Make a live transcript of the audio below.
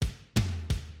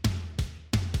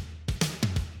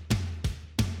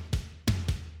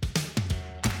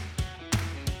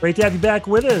Great to have you back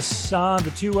with us on the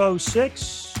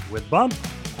 206 with Bump.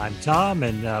 I'm Tom,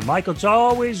 and Michael, it's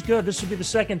always good. This will be the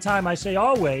second time I say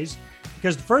always,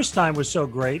 because the first time was so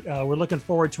great. We're looking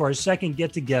forward to our second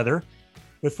get-together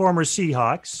with former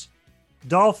Seahawks,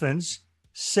 Dolphins,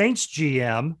 Saints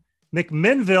GM,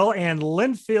 McMinnville, and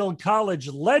Linfield College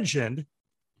legend,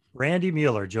 Randy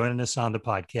Mueller, joining us on the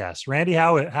podcast. Randy,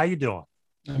 how you doing?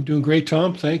 I'm doing great,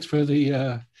 Tom. Thanks for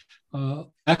the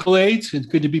accolades. It's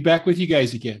good to be back with you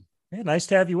guys again. Yeah, nice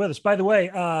to have you with us. By the way,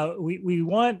 we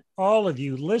want all of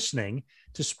you listening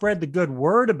to spread the good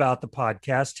word about the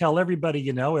podcast. Tell everybody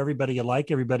you know, everybody you like,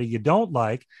 everybody you don't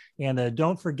like, and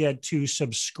don't forget to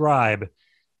subscribe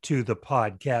to the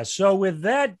podcast. So with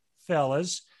that,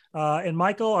 fellas, and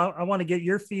Michael, I want to get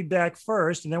your feedback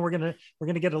first, and then we're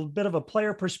gonna get a bit of a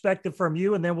player perspective from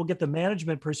you, and then we'll get the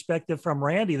management perspective from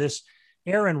Randy. This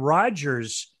Aaron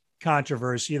Rodgers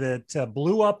controversy that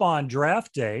blew up on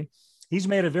draft day. He's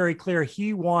made it very clear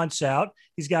he wants out.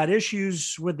 He's got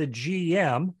issues with the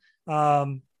GM.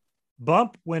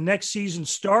 Bump, when next season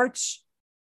starts,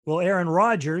 will Aaron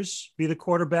Rodgers be the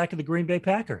quarterback of the Green Bay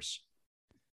Packers?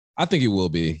 I think he will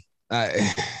be.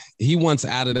 He wants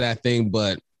out of that thing,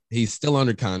 but he's still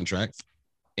under contract.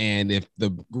 And if the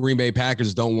Green Bay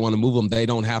Packers don't want to move him, they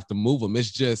don't have to move him.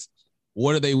 It's just,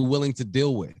 what are they willing to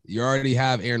deal with? You already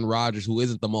have Aaron Rodgers, who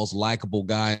isn't the most likable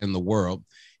guy in the world.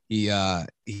 He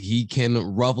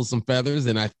can ruffle some feathers,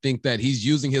 and I think that he's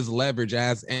using his leverage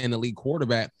as an elite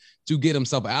quarterback to get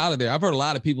himself out of there. I've heard a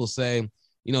lot of people say,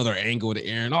 they're angry with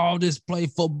Aaron. Oh, just play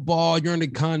football. You're under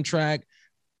contract.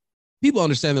 People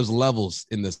understand there's levels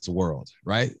in this world,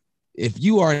 right? If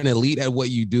you are an elite at what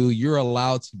you do, you're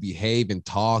allowed to behave and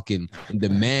talk and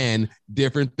demand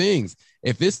different things.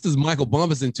 If this is Michael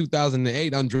Bumpus in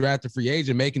 2008, undrafted free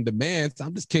agent making demands,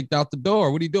 I'm just kicked out the door.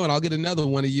 What are you doing? I'll get another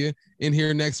one of you in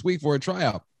here next week for a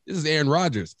tryout. This is Aaron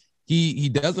Rodgers. He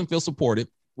doesn't feel supported,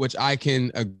 which I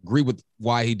can agree with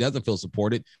why he doesn't feel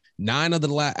supported. 9 out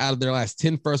of their last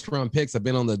 10 first-round picks have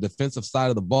been on the defensive side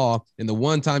of the ball, and the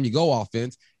one time you go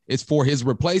offense, it's for his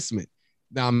replacement.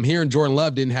 Now, I'm hearing Jordan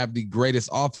Love didn't have the greatest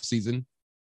offseason,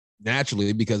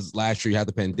 naturally, because last year you had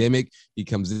the pandemic. He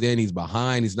comes in, he's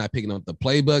behind, he's not picking up the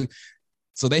playbook.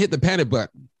 So they hit the panic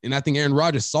button. And I think Aaron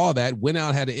Rodgers saw that, went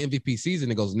out, had an MVP season,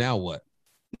 and goes, now what?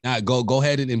 Now go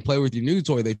ahead and play with your new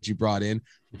toy that you brought in.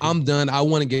 I'm done. I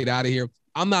want to get out of here.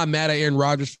 I'm not mad at Aaron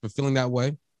Rodgers for feeling that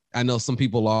way. I know some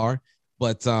people are,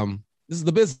 but this is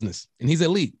the business, and he's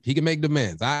elite. He can make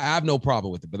demands. I have no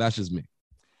problem with it, but that's just me.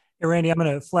 Hey, Randy, I'm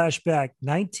going to flash back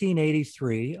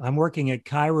 1983. I'm working at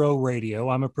Cairo Radio.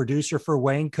 I'm a producer for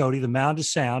Wayne Cody, the Mound of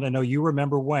Sound. I know you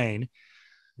remember Wayne.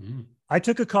 I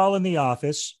took a call in the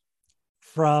office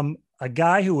from a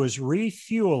guy who was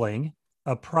refueling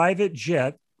a private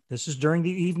jet. This is during the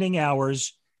evening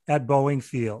hours at Boeing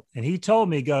Field. And he told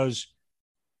me, goes,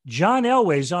 John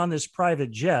Elway's on this private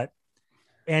jet,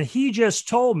 and he just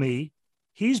told me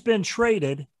he's been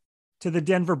traded to the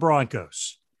Denver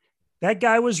Broncos. That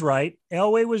guy was right.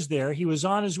 Elway was there. He was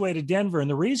on his way to Denver. And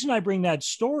the reason I bring that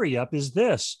story up is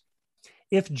this.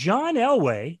 If John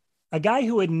Elway, a guy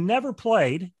who had never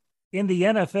played in the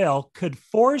NFL, could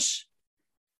force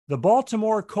the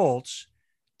Baltimore Colts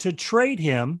to trade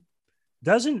him,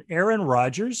 doesn't Aaron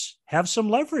Rodgers have some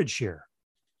leverage here?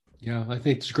 Yeah, I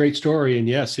think it's a great story. And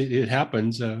yes, it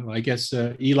happens. I guess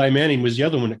Eli Manning was the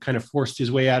other one that kind of forced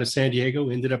his way out of San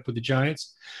Diego, ended up with the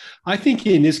Giants. I think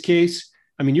in this case,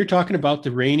 you're talking about the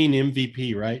reigning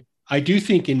MVP, right? I do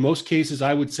think in most cases,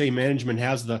 I would say management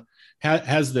has the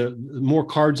more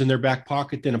cards in their back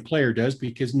pocket than a player does,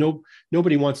 because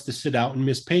nobody wants to sit out and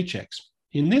miss paychecks.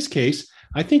 In this case,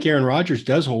 I think Aaron Rodgers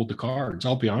does hold the cards.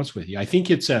 I'll be honest with you. I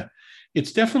think it's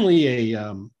definitely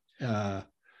I'm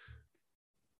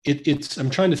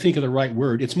trying to think of the right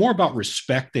word. It's more about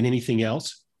respect than anything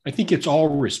else. I think it's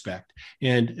all respect,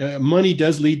 and money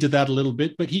does lead to that a little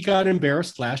bit, but he got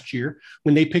embarrassed last year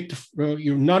when they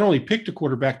not only picked a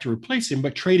quarterback to replace him,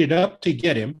 but traded up to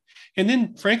get him. And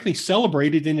then frankly,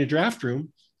 celebrated in the draft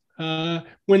room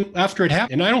after it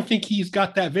happened. And I don't think he's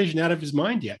got that vision out of his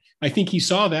mind yet. I think he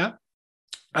saw that.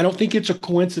 I don't think it's a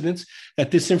coincidence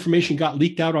that this information got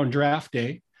leaked out on draft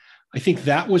day. I think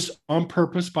that was on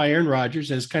purpose by Aaron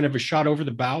Rodgers as kind of a shot over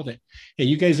the bow that, hey,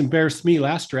 you guys embarrassed me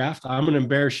last draft. I'm going to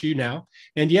embarrass you now.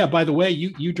 And yeah, by the way,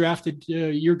 you drafted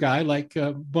your guy, like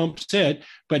Bump said,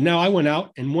 but now I went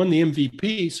out and won the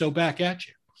MVP. So back at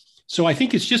you. So I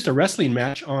think it's just a wrestling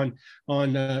match on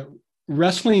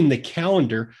wrestling the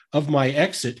calendar of my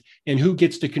exit and who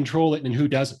gets to control it and who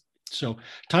doesn't. So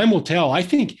time will tell. I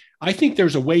think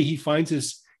there's a way he finds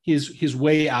his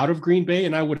way out of Green Bay,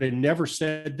 and I would have never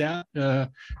said that.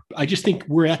 I just think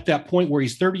we're at that point where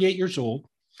he's 38 years old.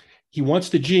 He wants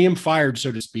the GM fired,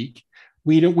 so to speak.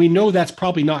 We know that's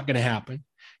probably not going to happen.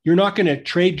 You're not going to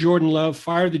trade Jordan Love,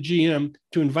 fire the GM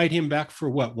to invite him back for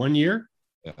what, 1 year?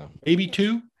 Yeah. Maybe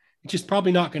 2? It's just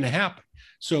probably not going to happen.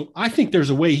 So I think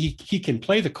there's a way he can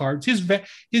play the cards.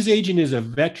 His agent is a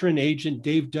veteran agent,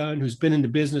 Dave Dunn, who's been in the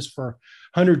business for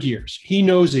 100 years. He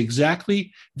knows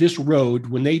exactly this road.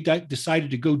 When they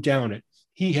decided to go down it,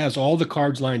 he has all the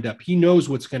cards lined up. He knows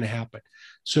what's going to happen.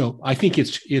 So I think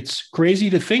it's crazy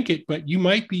to think it, but you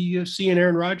might be seeing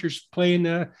Aaron Rodgers playing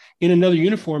in another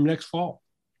uniform next fall.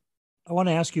 I want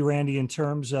to ask you, Randy, in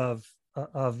terms of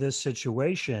this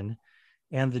situation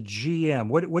and the GM,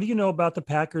 what do you know about the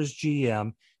Packers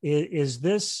GM?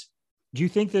 Do you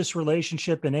think this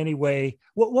relationship in any way,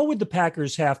 what would the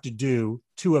Packers have to do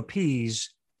to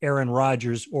appease Aaron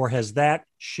Rodgers, or has that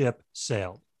ship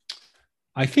sailed?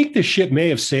 I think the ship may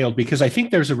have sailed, because I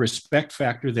think there's a respect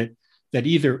factor that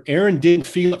either Aaron didn't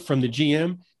feel it from the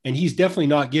GM, and he's definitely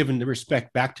not giving the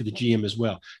respect back to the GM as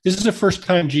well. This is a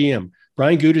first-time GM.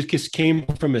 Brian Gutekunst came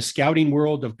from a scouting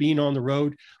world of being on the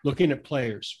road, looking at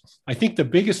players. I think the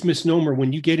biggest misnomer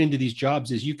when you get into these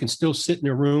jobs is you can still sit in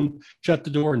a room, shut the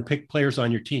door, and pick players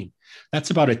on your team.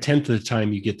 That's about 1/10 of the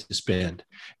time you get to spend.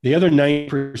 The other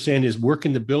 90% is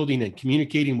working the building and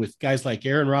communicating with guys like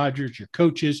Aaron Rodgers, your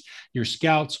coaches, your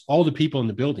scouts, all the people in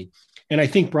the building. And I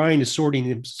think Brian is sorting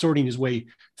his way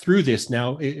through this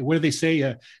now. What do they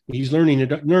say? He's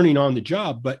learning on the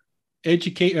job, but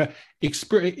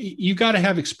you got to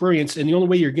have experience. And the only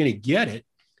way you're going to get it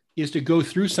is to go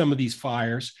through some of these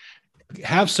fires,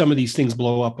 have some of these things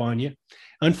blow up on you.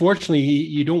 Unfortunately,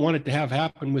 you don't want it to have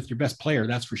happen with your best player.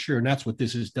 That's for sure. And that's what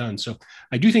this has done. So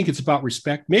I do think it's about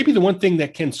respect. Maybe the one thing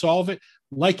that can solve it,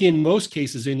 like in most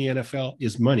cases in the NFL,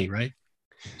 is money, right?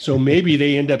 So maybe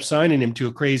they end up signing him to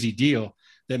a crazy deal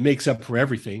that makes up for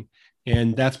everything.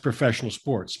 And that's professional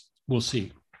sports. We'll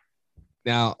see.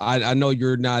 Now, I know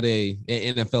you're not an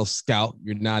NFL scout.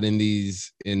 You're not in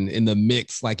the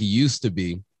mix like he used to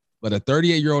be. But a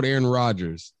 38-year-old Aaron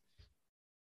Rodgers,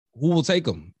 who will take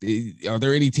him? Are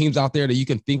there any teams out there that you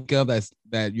can think of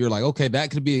that you're like, okay,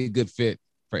 that could be a good fit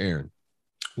for Aaron?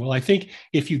 Well, I think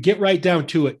if you get right down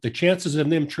to it, the chances of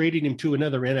them trading him to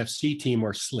another NFC team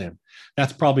are slim.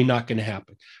 That's probably not going to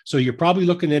happen. So you're probably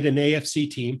looking at an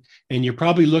AFC team, and you're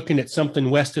probably looking at something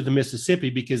west of the Mississippi,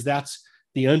 because that's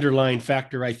the underlying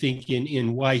factor, I think,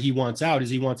 in why he wants out, is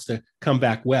he wants to come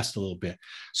back west a little bit.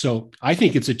 So I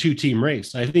think it's a 2-team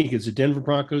race. I think it's the Denver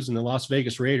Broncos and the Las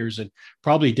Vegas Raiders, and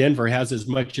probably Denver has as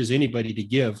much as anybody to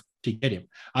give to get him.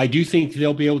 I do think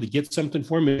they'll be able to get something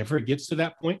for him if it gets to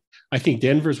that point. I think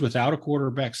Denver's without a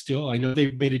quarterback still. I know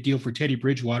they've made a deal for Teddy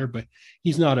Bridgewater, but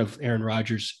he's not of Aaron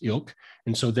Rodgers' ilk.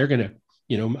 And so they're going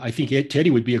to, I think Teddy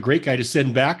would be a great guy to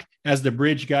send back as the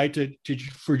bridge guy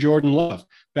for Jordan Love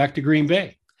back to Green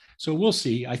Bay. So we'll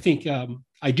see. I think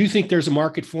I do think there's a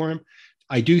market for him.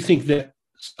 I do think that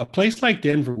a place like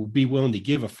Denver would be willing to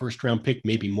give a first-round pick,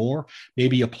 maybe more,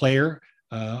 maybe a player.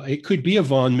 It could be a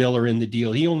Von Miller in the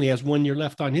deal. He only has 1 year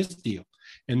left on his deal,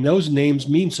 and those names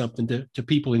mean something to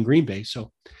people in Green Bay.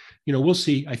 So, we'll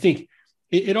see. I think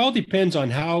it all depends on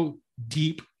how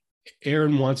deep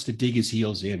Aaron wants to dig his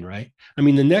heels in, right? I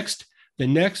mean, the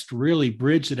next really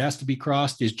bridge that has to be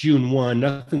crossed is June 1.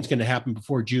 Nothing's going to happen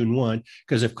before June 1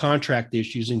 because of contract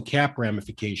issues and cap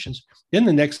ramifications. Then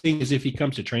the next thing is if he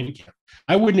comes to training camp.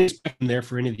 I wouldn't expect him there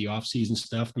for any of the offseason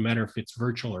stuff, no matter if it's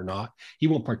virtual or not. He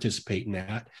won't participate in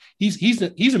that. He's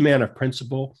a man of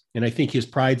principle, and I think his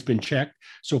pride's been checked.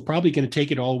 So probably going to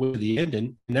take it all the way to the end,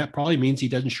 and that probably means he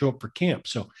doesn't show up for camp.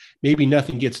 So maybe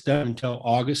nothing gets done until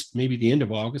August, maybe the end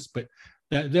of August, but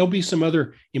there'll be some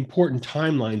other important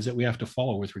timelines that we have to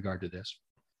follow with regard to this.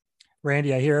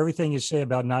 Randy, I hear everything you say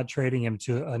about not trading him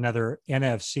to another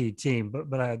NFC team,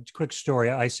 but a quick story.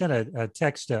 I sent a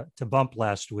text to Bump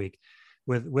last week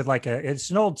with it's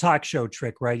an old talk show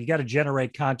trick, right? You got to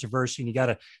generate controversy and you got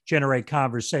to generate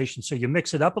conversation. So you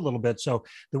mix it up a little bit. So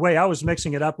the way I was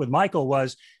mixing it up with Michael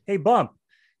was, hey, Bump,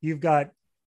 you've got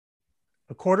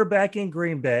a quarterback in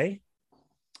Green Bay.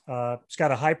 He's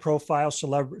got a high-profile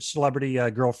celebrity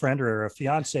girlfriend or a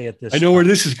fiance at this. I know time. Where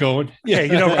this is going. Yeah,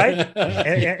 right.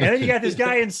 and then you got this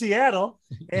guy in Seattle,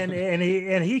 and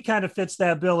he kind of fits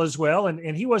that bill as well.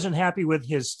 And he wasn't happy with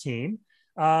his team.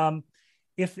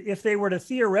 If they were to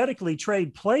theoretically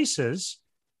trade places,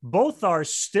 both are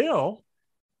still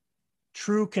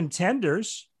true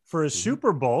contenders for a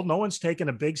Super Bowl. No one's taken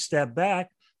a big step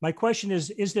back. My question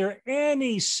is there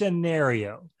any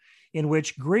scenario in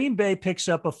which Green Bay picks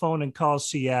up a phone and calls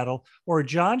Seattle, or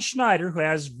John Schneider, who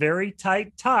has very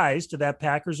tight ties to that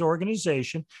Packers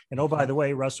organization. And oh, by the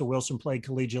way, Russell Wilson played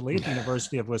collegiately at the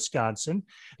University of Wisconsin,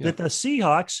 that the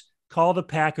Seahawks call the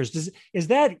Packers. Is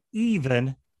that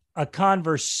even a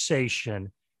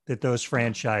conversation that those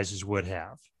franchises would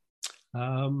have?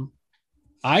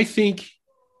 I think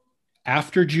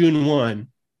after June 1,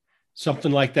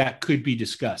 something like that could be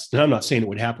discussed. And I'm not saying it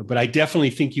would happen, but I definitely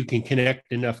think you can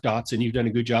connect enough dots, and you've done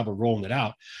a good job of rolling it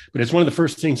out. But it's one of the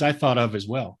first things I thought of as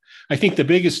well. I think the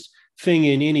biggest thing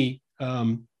in any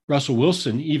Russell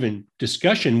Wilson even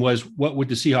discussion was, what would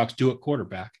the Seahawks do at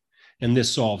quarterback? And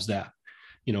this solves that.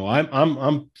 You know,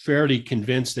 I'm fairly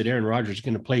convinced that Aaron Rodgers is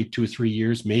going to play 2 or 3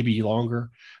 years, maybe longer.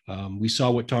 We saw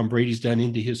what Tom Brady's done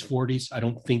into his 40s. I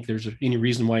don't think there's any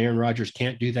reason why Aaron Rodgers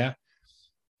can't do that.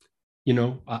 You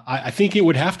know, I think it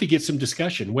would have to get some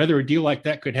discussion. Whether a deal like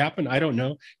that could happen, I don't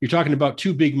know. You're talking about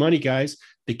 2 big money guys.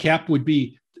 The cap would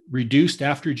be reduced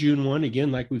after June 1,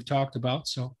 again, like we've talked about.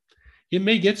 So it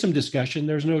may get some discussion.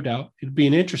 There's no doubt. It'd be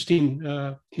an interesting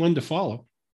one to follow.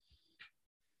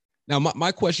 Now,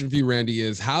 my question for you, Randy,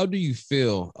 is how do you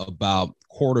feel about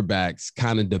quarterbacks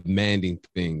kind of demanding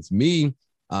things? Me,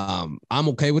 I'm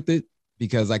okay with it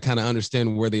because I kind of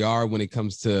understand where they are when it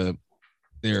comes to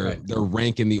their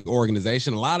rank in the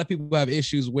organization. A lot of people have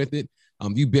issues with it.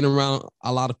 You've been around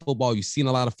a lot of football. You've seen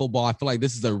a lot of football. I feel like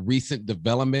this is a recent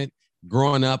development.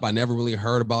 Growing up, I never really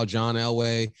heard about John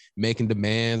Elway making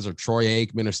demands, or Troy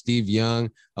Aikman or Steve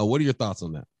Young. What are your thoughts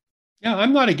on that? Yeah,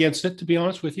 I'm not against it, to be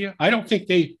honest with you. I don't think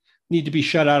they need to be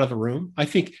shut out of the room. I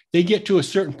think they get to a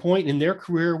certain point in their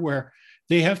career where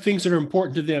they have things that are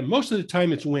important to them. Most of the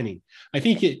time it's winning. I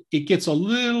think it gets a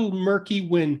little murky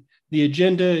when the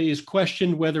agenda is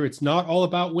questioned, whether it's not all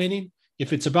about winning.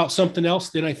 If it's about something else,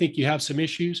 then I think you have some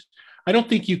issues. I don't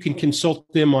think you can consult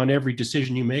them on every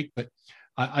decision you make, but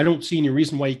I don't see any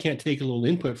reason why you can't take a little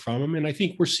input from them. And I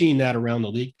think we're seeing that around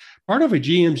the league. Part of a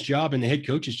GM's job and the head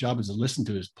coach's job is to listen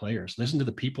to his players, listen to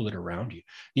the people that are around you.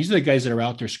 These are the guys that are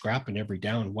out there scrapping every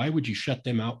down. Why would you shut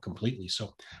them out completely?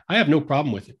 So I have no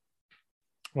problem with it.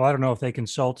 Well, I don't know if they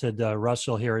consulted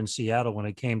Russell here in Seattle when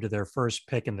it came to their first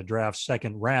pick in the draft,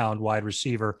 second round, wide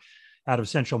receiver out of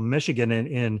Central Michigan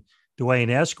in Dwayne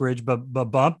Eskridge. But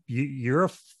Bump, you're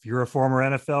a former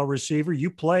NFL receiver.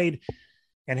 You played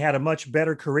and had a much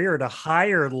better career at a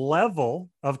higher level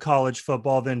of college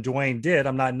football than Dwayne did.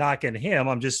 I'm not knocking him.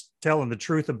 I'm just telling the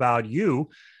truth about you.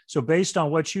 So based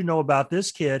on what you know about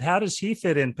this kid, how does he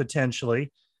fit in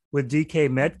potentially with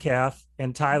DK Metcalf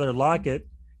and Tyler Lockett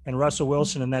and Russell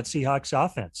Wilson in that Seahawks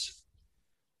offense?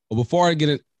 Well, before I get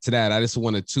into that, I just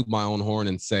want to toot my own horn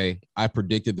and say I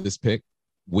predicted this pick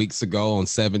weeks ago on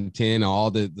 7-10, all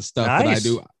the stuff that I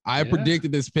do. I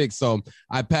predicted this pick. So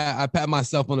I pat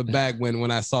myself on the back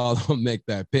when I saw them make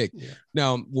that pick. Yeah.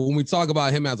 Now, when we talk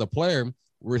about him as a player,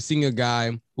 we're seeing a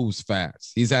guy who's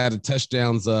fast. He's had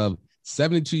touchdowns of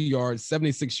 72 yards,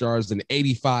 76 yards, and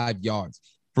 85 yards.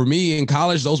 For me in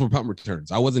college, those were punt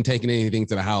returns. I wasn't taking anything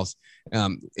to the house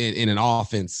in an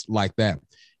offense like that.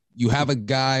 You have a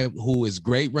guy who is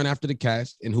great run after the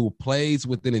catch and who plays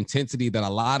with an intensity that a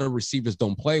lot of receivers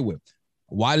don't play with.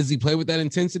 Why does he play with that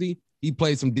intensity? He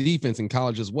played some defense in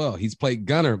college as well. He's played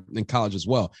gunner in college as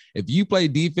well. If you play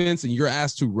defense and you're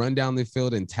asked to run down the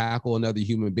field and tackle another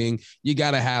human being, you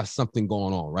got to have something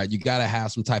going on, right? You got to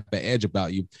have some type of edge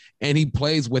about you. And he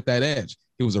plays with that edge.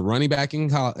 He was a running back in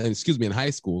high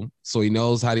school, so he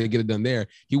knows how to get it done there.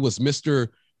 He was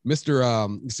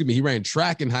he ran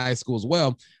track in high school as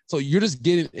well. So you're just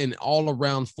getting an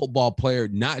all-around football player,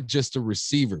 not just a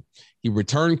receiver. He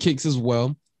returned kicks as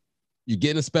well. You're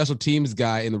getting a special teams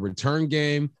guy in the return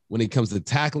game when it comes to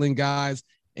tackling guys,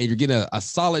 and you're getting a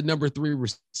solid number 3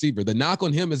 receiver. The knock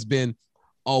on him has been,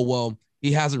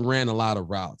 he hasn't ran a lot of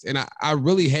routes. And I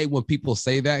really hate when people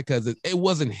say that because it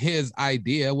wasn't his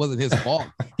idea. It wasn't his fault.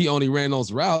 He only ran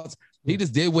those routes. He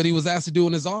just did what he was asked to do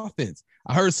in his offense.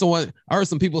 I heard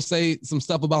some people say some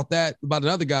stuff about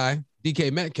another guy,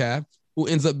 DK Metcalf, who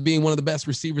ends up being one of the best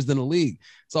receivers in the league.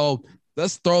 So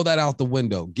let's throw that out the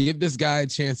window. Give this guy a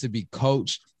chance to be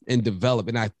coached and develop.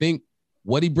 And I think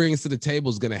what he brings to the table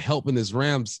is going to help in this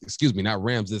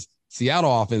this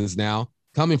Seattle offense now,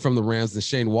 coming from the Rams and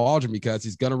Shane Waldron, because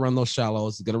he's going to run those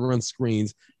shallows. He's going to run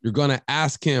screens. You're going to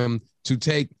ask him to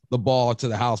take the ball to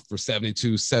the house for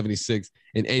 72, 76,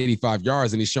 and 85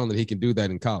 yards, and he's shown that he can do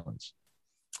that in college.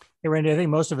 Hey, Randy, I think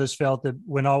most of us felt that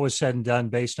when all was said and done,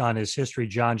 based on his history,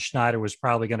 John Schneider was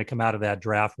probably going to come out of that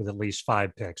draft with at least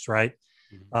 5 picks, right?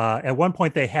 Mm-hmm. At one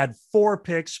point, they had 4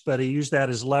 picks, but he used that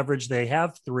as leverage. They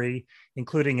have 3,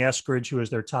 including Eskridge, who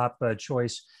is their top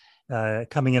choice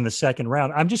coming in the second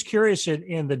round. I'm just curious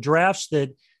in the drafts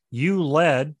that you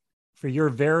led for your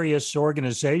various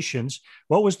organizations,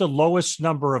 what was the lowest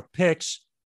number of picks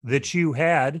that you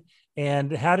had?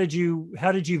 And how did you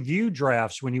view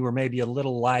drafts when you were maybe a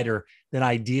little lighter than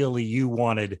ideally you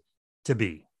wanted to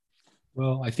be?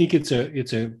 Well, I think it's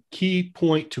a key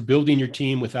point to building your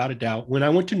team without a doubt. When I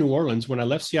went to New Orleans, when I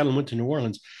left Seattle and went to New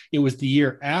Orleans, it was the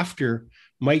year after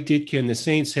Mike Ditka and the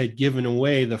Saints had given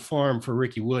away the farm for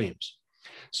Ricky Williams.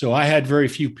 So I had very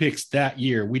few picks that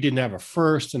year. We didn't have a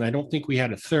first, and I don't think we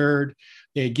had a third.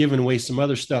 They had given away some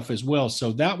other stuff as well.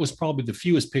 So that was probably the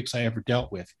fewest picks I ever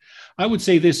dealt with. I would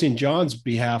say this in John's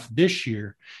behalf this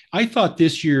year. I thought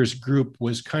this year's group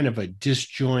was kind of a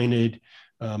disjointed,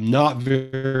 not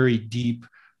very deep,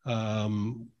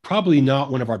 probably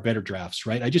not one of our better drafts,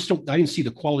 right? I didn't see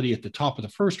the quality at the top of the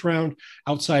first round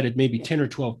outside of maybe 10 or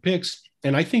 12 picks.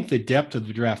 And I think the depth of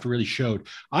the draft really showed.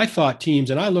 I thought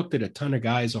teams, and I looked at a ton of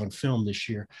guys on film this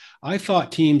year, I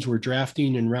thought teams were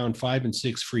drafting in round 5 and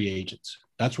 6 free agents.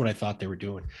 That's what I thought they were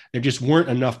doing. There just weren't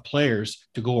enough players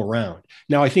to go around.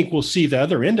 Now, I think we'll see the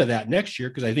other end of that next year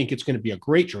because I think it's going to be a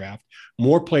great draft.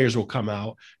 More players will come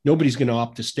out. Nobody's going to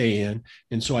opt to stay in.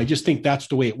 And so I just think that's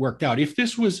the way it worked out. If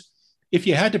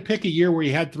you had to pick a year where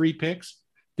you had 3 picks,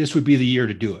 this would be the year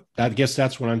to do it. I guess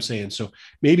that's what I'm saying. So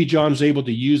maybe John's able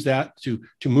to use that to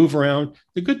move around.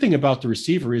 The good thing about the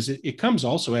receiver is it comes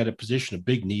also at a position of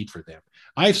big need for them.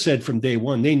 I've said from day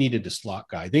one, they needed a slot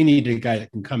guy. They needed a guy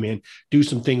that can come in, do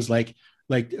some things like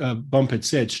Bump had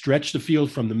said, stretch the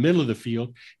field from the middle of the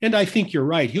field. And I think you're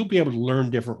right. He'll be able to learn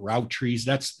different route trees.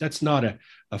 That's not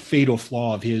a fatal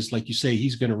flaw of his. Like you say,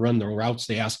 he's going to run the routes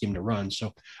they ask him to run.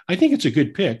 So I think it's a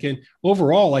good pick. And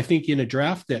overall, I think in a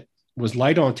draft that was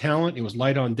light on talent, it was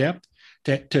light on depth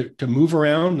to move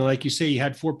around. And like you say, you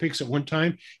had 4 picks at one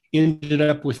time, ended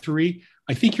up with 3.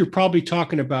 I think you're probably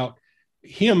talking about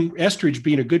him, Estridge,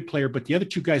 being a good player, but the other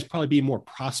 2 guys probably being more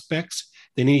prospects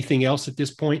than anything else at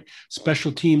this point.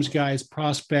 Special teams guys,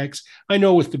 prospects. I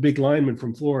know with the big lineman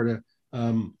from Florida,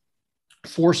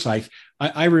 Forsythe,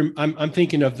 I'm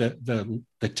thinking of the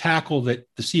tackle that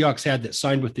the Seahawks had that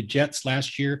signed with the Jets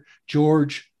last year,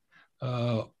 George,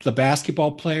 the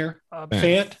basketball player,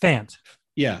 Fant.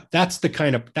 Yeah, that's the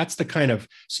kind of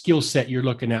skill set you're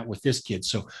looking at with this kid.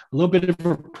 So a little bit of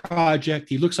a project.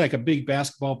 He looks like a big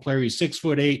basketball player. He's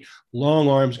 6'8", long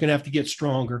arms, going to have to get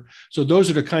stronger. So those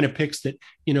are the kind of picks that,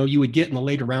 you would get in the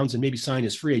later rounds and maybe sign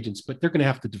as free agents, but they're going to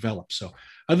have to develop. So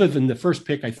other than the first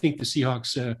pick, I think the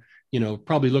Seahawks,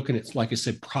 probably looking at, like I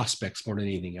said, prospects more than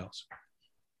anything else.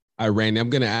 All right, Randy, I'm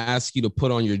going to ask you to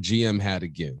put on your GM hat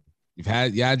again. You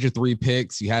had your 3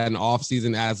 picks. You had an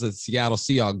offseason as a Seattle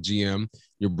Seahawks GM.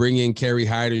 You're bringing Kerry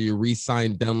Hyder. You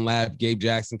re-signed Dunlap. Gabe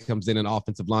Jackson comes in an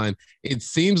offensive line. It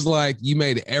seems like you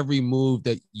made every move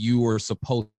that you were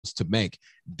supposed to make.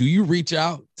 Do you reach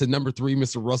out to number 3,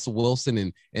 Mr. Russell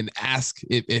Wilson, and ask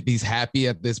if he's happy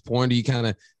at this point? Do you kind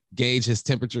of gauge his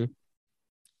temperature?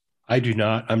 I do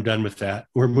not. I'm done with that.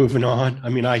 We're moving on. I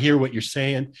mean, I hear what you're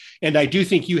saying. And I do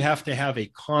think you have to have a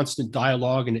constant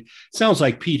dialogue. And it sounds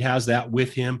like Pete has that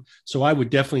with him. So I would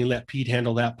definitely let Pete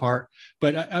handle that part.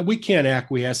 But we can't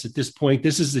acquiesce at this point.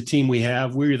 This is the team we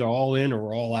have. We're either all in or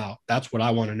we're all out. That's what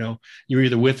I want to know. You're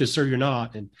either with us or you're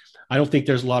not. And I don't think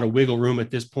there's a lot of wiggle room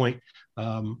at this point.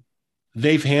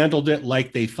 They've handled it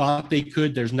like they thought they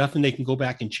could. There's nothing they can go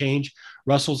back and change.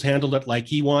 Russell's handled it like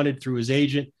he wanted through his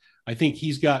agent. I think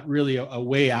he's got really a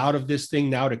way out of this thing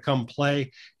now to come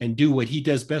play and do what he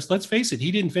does best. Let's face it,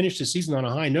 he didn't finish the season on a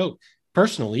high note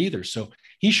personally either. So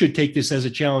he should take this as a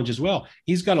challenge as well.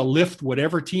 He's got to lift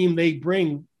whatever team they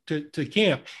bring to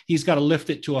camp. He's got to lift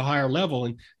it to a higher level.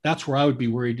 And that's where I would be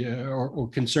worried or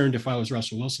concerned if I was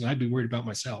Russell Wilson. I'd be worried about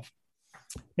myself.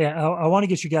 Yeah, I want to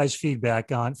get you guys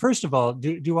feedback on, first of all,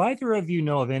 do either of you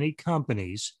know of any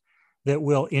companies that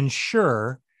will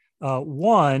insure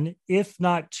 1, if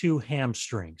not 2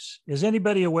 hamstrings? Is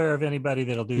anybody aware of anybody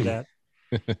that'll do that?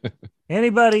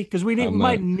 Anybody? Because we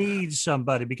might need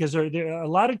somebody, because a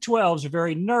lot of 12s are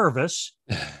very nervous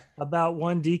about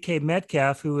one DK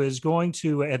Metcalf, who is going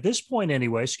to, at this point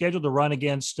anyway, scheduled to run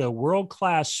against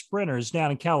world-class sprinters down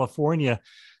in California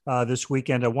this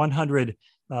weekend, a 100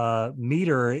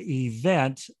 meter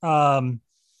event.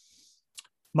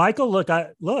 Michael,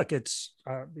 it's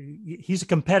he's a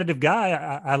competitive guy.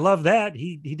 I love that.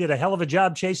 He did a hell of a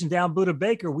job chasing down Budda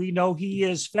Baker. We know he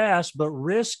is fast, but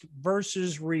risk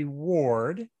versus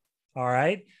reward. All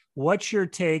right. What's your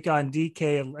take on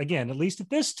DK? Again, at least at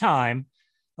this time,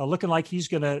 looking like he's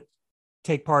going to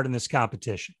take part in this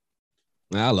competition.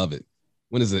 I love it.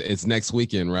 when is it? It's next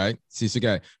weekend, right? So you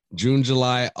got June,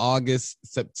 July, August,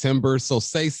 September. So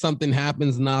say something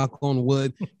happens, knock on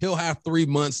wood, he'll have 3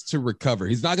 months to recover.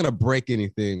 He's not going to break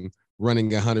anything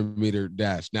running a 100-meter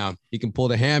dash. Now, he can pull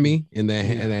the hammy, and the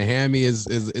hammy is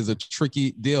a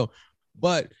tricky deal.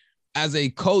 But as a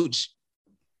coach,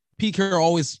 Pete Carroll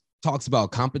always talks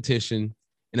about competition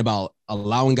and about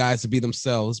allowing guys to be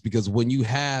themselves, because when you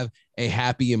have a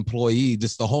happy employee,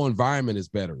 just the whole environment is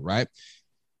better, right?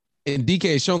 And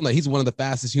DK has shown that he's one of the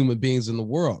fastest human beings in the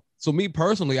world. So me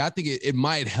personally, I think it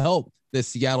might help the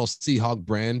Seattle Seahawks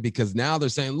brand, because now they're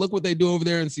saying, look what they do over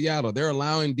there in Seattle. They're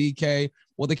allowing DK.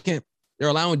 Well, they're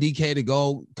allowing DK to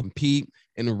go compete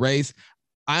in a race.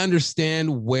 I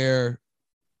understand where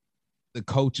the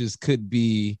coaches could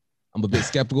be. I'm a bit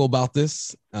skeptical about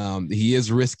this. He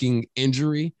is risking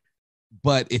injury,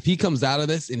 but if he comes out of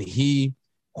this and he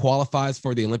qualifies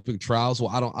for the Olympic trials, well,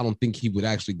 I don't think he would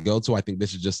actually go to. I think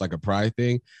this is just like a pride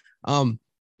thing.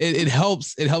 It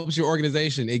helps your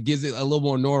organization. It gives it a little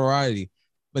more notoriety,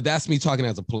 but that's me talking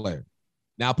as a player.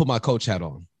 Now I put my coach hat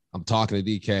on. I'm talking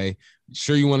to DK.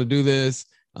 Sure, you want to do this?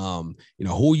 Who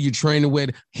are you training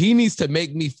with? He needs to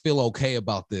make me feel okay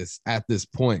about this at this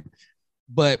point.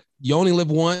 But you only live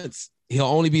once. He'll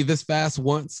only be this fast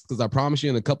once, because I promise you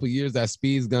in a couple of years that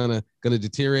speed's gonna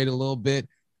deteriorate a little bit.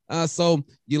 So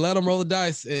you let him roll the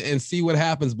dice and see what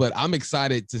happens. But I'm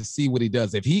excited to see what he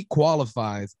does. If he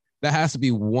qualifies, that has to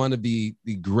be one of the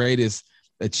greatest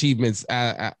achievements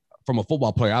from a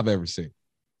football player I've ever seen.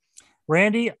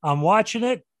 Randy, I'm watching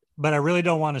it, but I really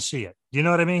don't want to see it. Do you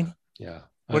know what I mean? Yeah.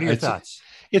 What are your thoughts?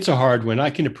 It's a hard one. I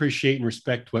can appreciate and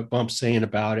respect what Bump's saying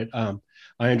about it.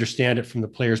 I understand it from the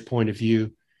player's point of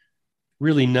view.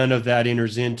 Really, none of that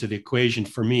enters into the equation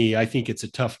for me. I think it's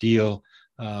a tough deal.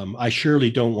 I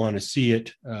surely don't want to see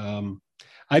it.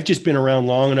 I've just been around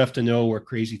long enough to know where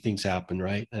crazy things happen,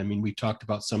 right? I mean, we talked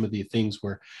about some of the things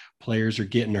where players are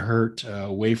getting hurt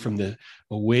away from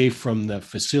the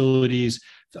facilities,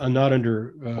 not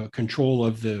under control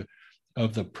of the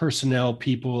personnel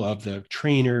people, of the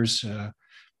trainers.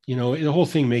 The whole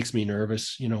thing makes me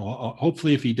nervous.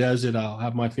 Hopefully if he does it, I'll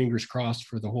have my fingers crossed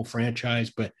for the whole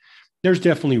franchise, but there's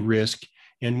definitely risk.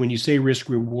 And when you say risk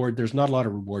reward, there's not a lot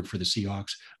of reward for the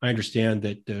Seahawks. I understand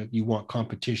that you want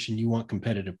competition, you want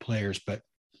competitive players, but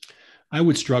I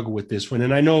would struggle with this one.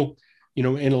 And I know,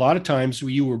 and a lot of times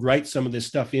you would write some of this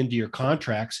stuff into your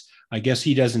contracts. I guess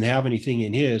he doesn't have anything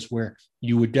in his where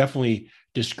you would definitely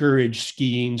discourage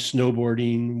skiing,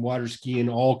 snowboarding, water skiing,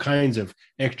 all kinds of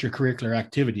extracurricular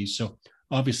activities. So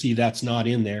obviously that's not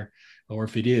in there, or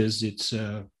if it is, it's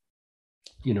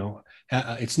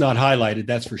it's not highlighted,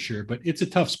 that's for sure. But it's a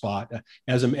tough spot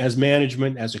as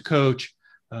management, as a coach.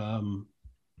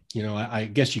 I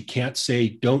guess you can't say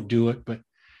don't do it, but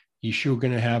you're sure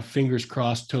going to have fingers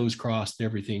crossed, toes crossed,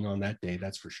 everything on that day.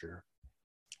 That's for sure.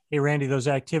 Hey, Randy, those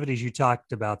activities you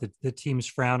talked about that the teams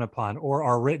frown upon or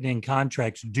are written in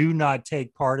contracts, do not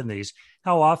take part in these.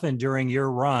 How often during your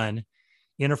run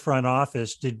in a front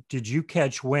office did you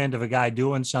catch wind of a guy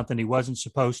doing something he wasn't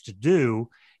supposed to do?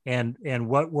 And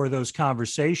what were those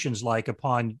conversations like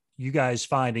upon you guys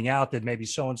finding out that maybe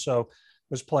so-and-so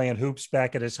was playing hoops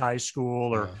back at his high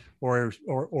school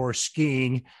or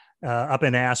skiing up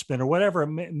in Aspen or whatever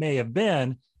it may have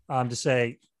been, to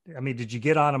say, I mean, did you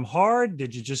get on him hard?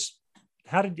 Did you just,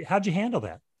 how'd you handle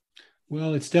that?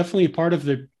 Well, it's definitely part of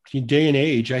the day and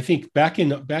age. I think back in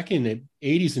the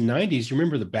 80s and 90s, you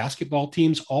remember the basketball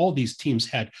teams, all these teams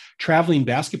had traveling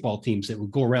basketball teams that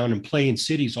would go around and play in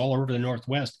cities all over the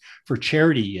Northwest for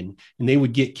charity, and they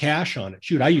would get cash on it.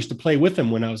 Shoot, I used to play with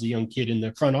them when I was a young kid in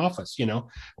the front office,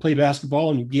 play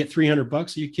basketball and you get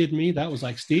 $300. Are you kidding me? That was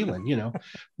like stealing,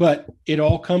 but it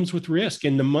all comes with risk,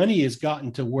 and the money has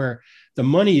gotten to where the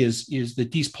money is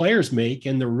that these players make,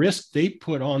 and the risk they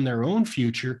put on their own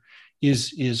future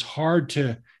is hard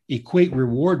to equate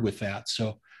reward with that.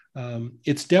 So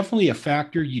it's definitely a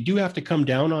factor. You do have to come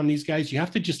down on these guys. You have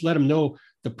to just let them know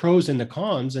the pros and the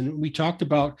cons. And we talked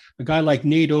about a guy like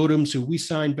Nate Odoms, who we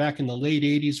signed back in the late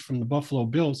 80s from the Buffalo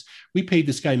Bills. We paid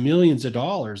this guy millions of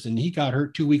dollars, and he got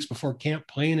hurt 2 weeks before camp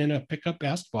playing in a pickup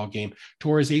basketball game,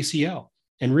 tore his ACL,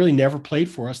 and really never played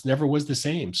for us, never was the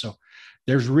same. So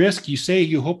there's risk. You say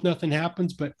you hope nothing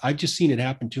happens, but I've just seen it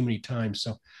happen too many times.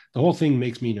 So the whole thing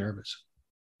makes me nervous.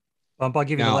 Bump, I'll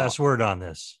give you the last word on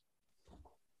this.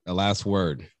 The last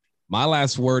word. My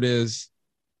last word is,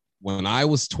 when I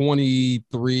was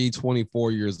 23,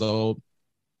 24 years old,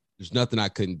 there's nothing I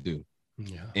couldn't do.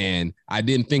 Yeah. And I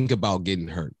didn't think about getting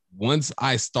hurt. Once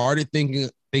I started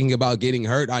thinking about getting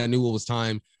hurt, I knew it was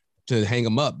time to hang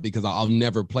them up, because I'll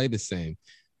never play the same.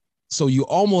 So you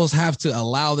almost have to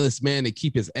allow this man to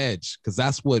keep his edge, because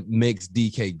that's what makes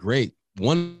DK great.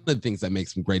 One of the things that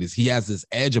makes him great is he has this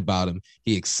edge about him.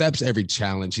 He accepts every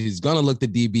challenge. He's going to look the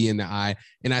DB in the eye.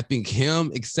 And I think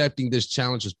him accepting this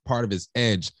challenge is part of his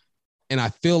edge. And I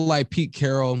feel like Pete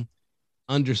Carroll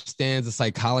understands the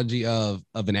psychology of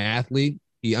an athlete.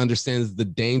 He understands the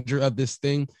danger of this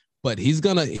thing, but he's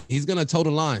gonna toe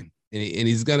the line, and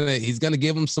he's gonna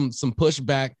give him some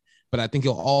pushback. But I think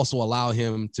he'll also allow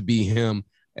him to be him.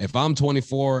 If I'm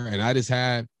 24 and I just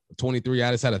had 23,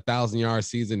 I just had 1,000-yard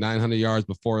season, 900 yards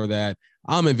before that,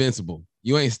 I'm invincible.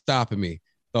 You ain't stopping me.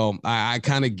 So I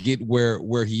kind of get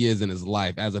where he is in his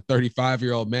life. As a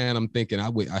 35-year-old man, I'm thinking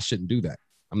I shouldn't do that.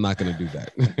 I'm not going to do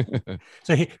that.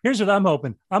 So here's what I'm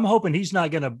hoping. I'm hoping he's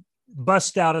not going to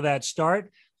bust out of that start.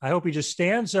 I hope he just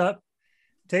stands up,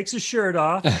 takes his shirt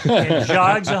off, and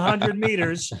jogs 100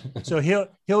 meters. So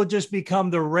he'll just become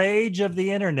the rage of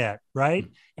the internet, right?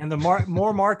 And the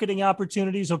more marketing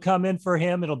opportunities will come in for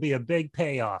him. It'll be a big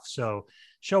payoff. So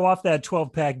show off that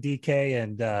 12-pack DK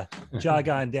and jog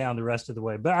on down the rest of the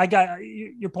way. But I got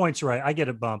your point's right. I get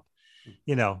a bump,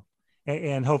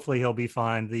 and hopefully he'll be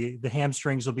fine. The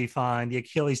hamstrings will be fine. The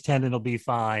Achilles tendon will be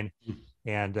fine.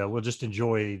 And we'll just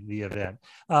enjoy the event.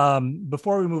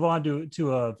 Before we move on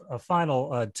to a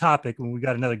final topic, when we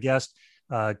got another guest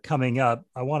coming up,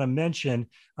 I want to mention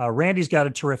Randy's got a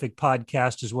terrific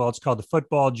podcast as well. It's called The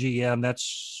Football GM.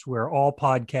 That's where all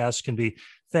podcasts can be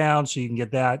found. So you can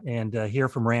get that and hear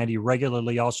from Randy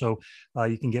regularly. Also,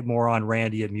 you can get more on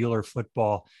Randy at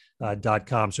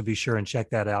MuellerFootball.com. So be sure and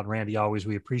check that out. Randy, always,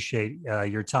 we appreciate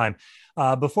your time.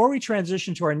 Before we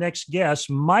transition to our next guest,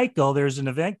 Michael, there's an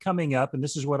event coming up, and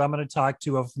this is what I'm going to talk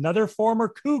to another former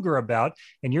Cougar about,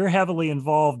 and you're heavily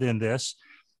involved in this,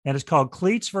 and it's called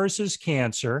Cleats versus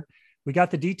Cancer. We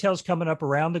got the details coming up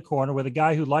around the corner with a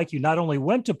guy who, like you, not only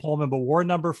went to Pullman, but wore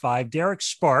number 5, Derek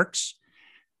Sparks.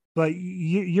 But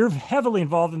you're heavily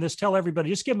involved in this. Tell everybody,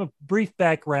 just give them a brief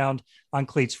background on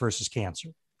Cleats versus Cancer.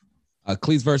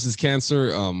 Cleats versus Cancer.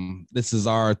 This is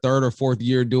our 3rd or 4th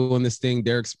year doing this thing.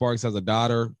 Derek Sparks has a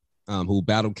daughter who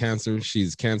battled cancer.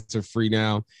 She's cancer-free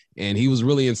now, and he was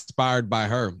really inspired by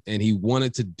her, and he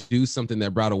wanted to do something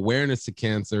that brought awareness to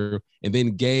cancer and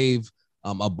then gave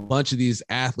a bunch of these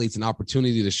athletes an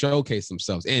opportunity to showcase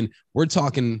themselves. And we're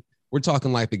talking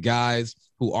like the guys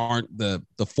who aren't the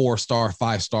 4-star,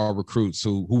 5-star recruits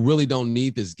who really don't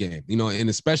need this game, and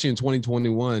especially in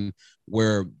 2021,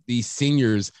 where these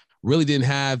seniors really didn't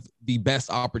have the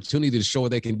best opportunity to show what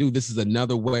they can do. This is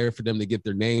another way for them to get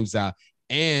their names out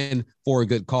and for a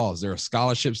good cause. There are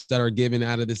scholarships that are given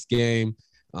out of this game.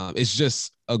 It's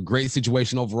just a great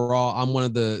situation overall. I'm one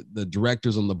of the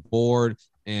directors on the board,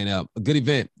 and a good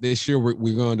event. This year, we're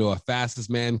going to do a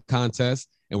fastest man contest,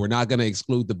 and we're not going to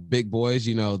exclude the big boys.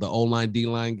 The O-line,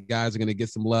 D-line guys are going to get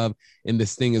some love in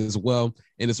this thing as well.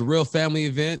 And it's a real family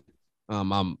event.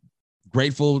 I'm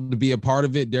grateful to be a part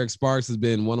of it. Derek Sparks has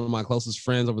been one of my closest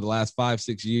friends over the last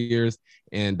 5-6 years,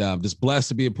 and just blessed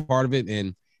to be a part of it.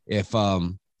 And if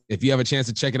you have a chance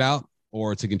to check it out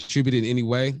or to contribute in any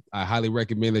way, I highly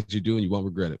recommend that you do, and you won't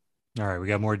regret it. All right, we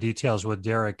got more details with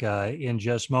Derek in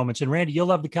just moments. And Randy, you'll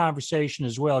love the conversation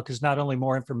as well, because not only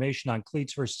more information on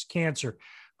Cleats versus Cancer,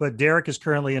 but Derek is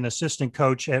currently an assistant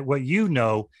coach at what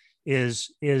is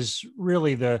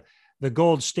really the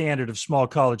gold standard of small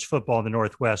college football in the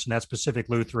Northwest, and that's Pacific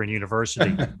Lutheran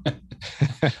University.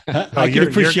 I can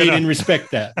appreciate and respect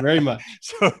that very much.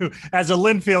 So as a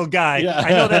Linfield guy,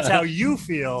 I know that's how you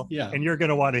feel, and you're going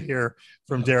to want to hear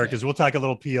from Derek, because we'll talk a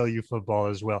little PLU football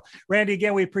as well. Randy,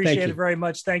 again, we appreciate it very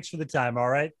much. Thanks for the time. All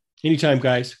right. Anytime,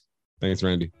 guys. Thanks,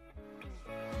 Randy.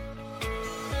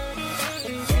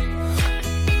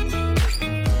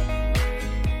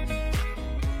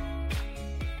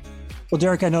 Well,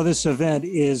 Derek, I know this event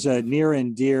is near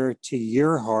and dear to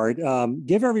your heart.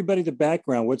 Give everybody the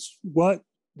background. What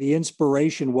the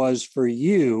inspiration was for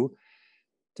you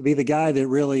to be the guy that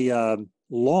really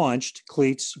launched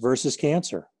Cleats versus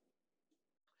Cancer?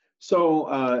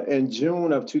 So in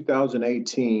June of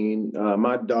 2018,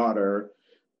 my daughter,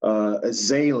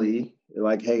 Zaylee,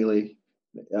 like Haley,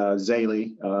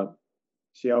 Zaylee,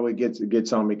 she always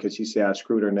gets on me because she said I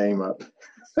screwed her name up.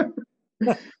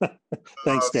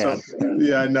 Thanks, Dad.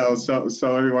 I know.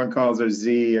 So everyone calls her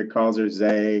Z or calls her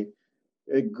Zay.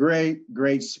 A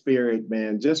great spirit,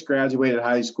 man. Just graduated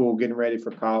high school, getting ready for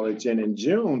college. And in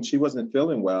June, she wasn't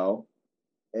feeling well.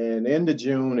 And into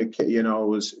June, it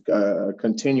was a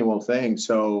continual thing.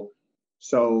 So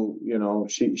she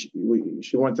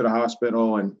went to the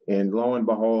hospital, and lo and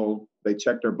behold, they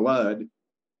checked her blood,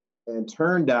 and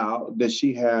turned out that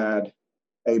she had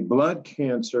a blood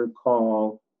cancer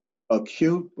called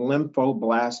acute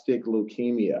lymphoblastic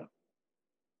leukemia.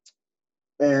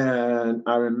 And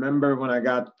I remember when I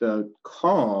got the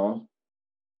call,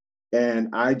 and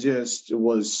I just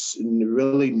was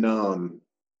really numb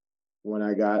when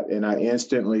and I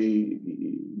instantly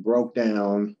broke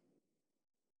down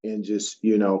and just,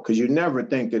 because you never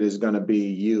think that it's going to be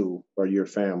you or your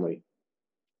family.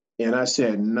 And I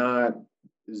said, not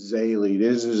Zaylee.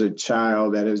 This is a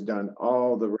child that has done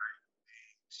all the right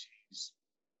things.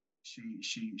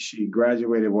 She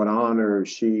graduated with honors.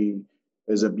 She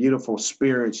is a beautiful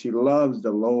spirit. She loves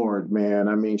the Lord, man.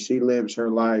 I mean, she lives her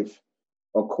life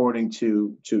according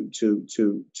to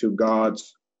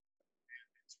God's.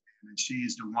 And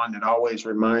she's the one that always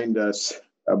reminds us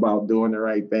about doing the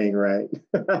right thing, right?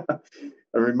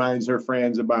 Reminds her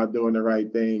friends about doing the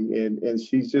right thing. And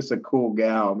she's just a cool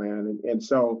gal, man. And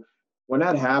so when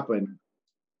that happened,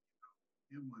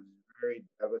 it was very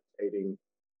devastating.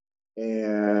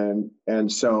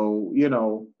 And so,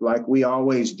 like we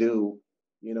always do,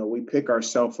 we pick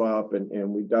ourselves up and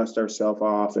we dust ourselves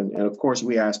off. And of course,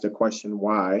 we ask the question,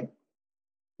 why?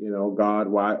 God,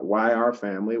 why our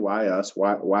family? Why us?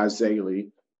 Why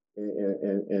Zaylee?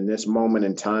 In this moment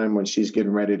in time when she's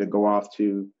getting ready to go off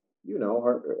to,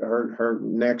 her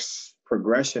next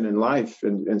progression in life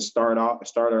and start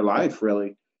her life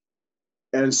really.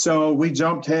 And so we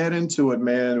jumped head into it,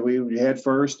 man. We head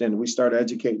first and we started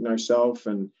educating ourselves,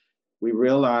 and we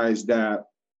realized that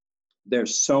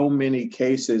there's so many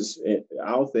cases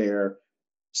out there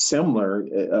similar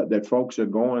that folks are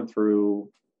going through,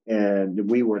 and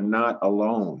we were not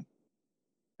alone.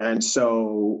 And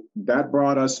so that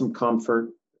brought us some comfort.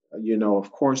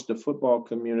 Of course, the football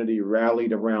community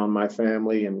rallied around my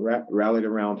family and rallied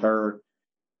around her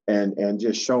and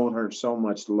just showed her so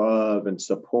much love and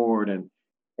support. And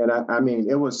I mean,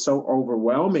 it was so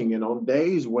overwhelming. And on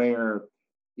days where,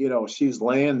 she's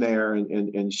laying there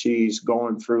and she's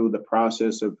going through the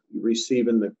process of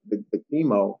receiving the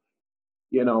chemo,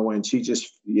 and she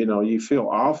just, you feel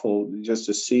awful just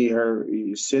to see her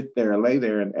lay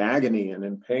there in agony and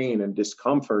in pain and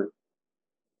discomfort.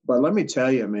 But let me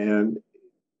tell you, man,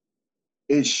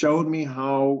 it showed me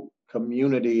how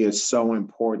community is so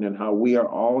important and how we are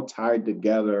all tied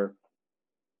together,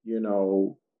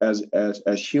 as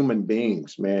human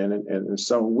beings, man. And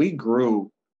so we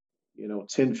grew,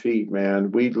 10 feet,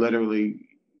 man. We literally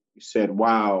said,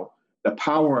 wow, the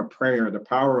power of prayer, the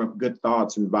power of good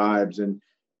thoughts and vibes and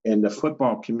the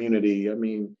football community. I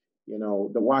mean,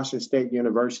 the Washington State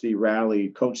University rally,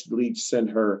 Coach Leach sent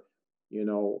her,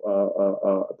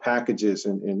 packages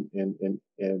and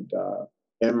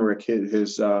Emmerich,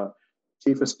 his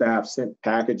chief of staff, sent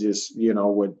packages,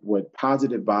 with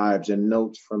positive vibes and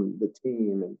notes from the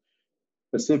team. And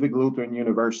Pacific Lutheran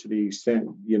University sent,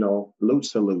 loot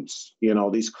salutes,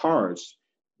 these cards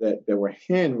that were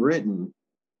handwritten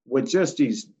with just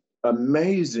these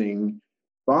amazing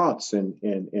thoughts and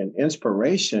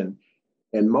inspiration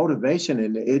and motivation.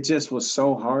 And it just was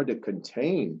so hard to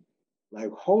contain.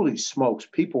 Like, holy smokes,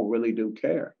 people really do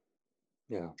care.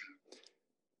 Yeah.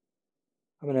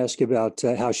 I'm going to ask you about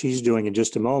how she's doing in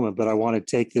just a moment, but I want to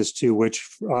take this to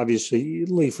which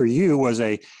obviously for you was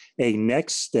a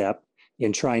next step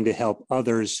in trying to help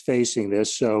others facing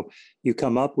this. So you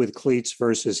come up with Cleats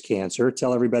versus Cancer.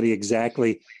 Tell everybody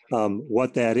exactly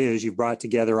what that is. You brought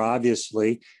together,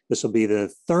 obviously, this will be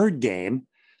the third game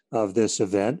of this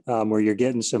event where you're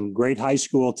getting some great high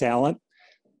school talent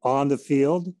on the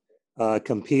field,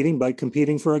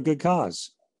 competing for a good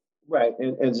cause. Right.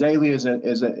 And Zaylee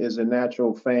is a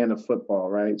natural fan of football,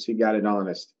 right? She got it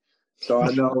honest. So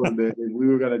I know that if we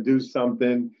were going to do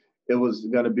something, it was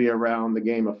going to be around the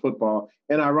game of football.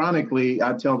 And ironically,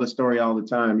 I tell the story all the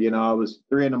time. I was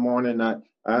 3 a.m.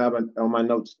 I have on my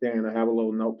notepad, I have a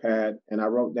little notepad, and I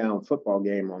wrote down football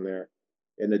game on there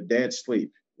in a dead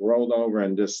sleep, rolled over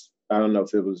and just, I don't know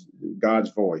if it was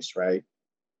God's voice, right?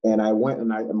 And I went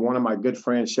and one of my good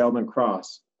friends, Sheldon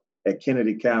Cross at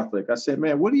Kennedy Catholic, I said,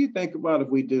 man, what do you think about if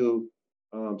we do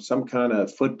some kind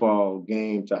of football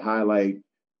game to highlight,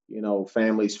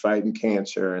 families fighting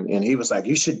cancer? And he was like,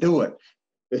 you should do it.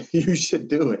 You should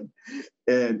do it.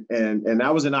 And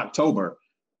that was in October.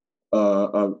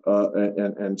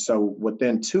 And so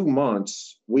within 2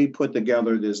 months, we put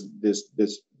together this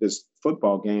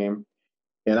football game.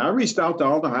 And I reached out to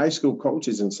all the high school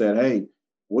coaches and said, hey,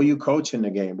 will you coach in the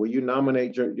game? Will you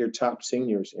nominate your top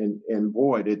seniors? And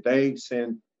boy, did they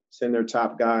send their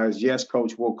top guys. Yes,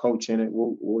 coach, we'll coach in it.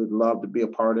 We'd love to be a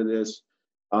part of this.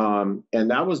 And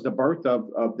that was the birth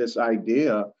of this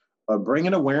idea of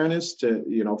bringing awareness to,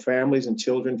 families and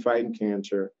children fighting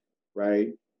cancer,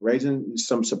 right? Raising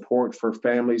some support for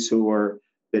families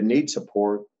that need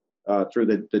support,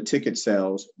 through the ticket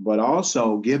sales, but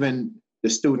also giving the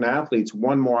student athletes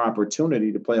one more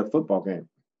opportunity to play a football game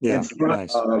in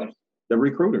front of the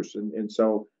recruiters. And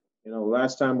so,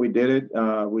 last time we did it,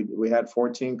 we had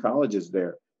 14 colleges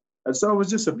there. And so it was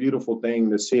just a beautiful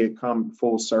thing to see it come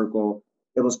full circle.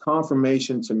 It was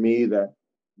confirmation to me that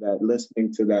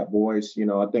listening to that voice,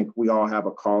 I think we all have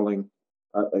a calling,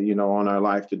 on our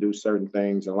life to do certain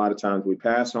things. And a lot of times we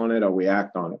pass on it or we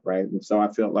act on it, right? And so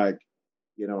I felt like,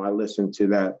 I listened to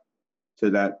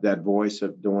that voice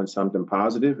of doing something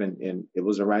positive, and it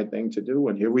was the right thing to do.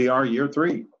 And here we are, year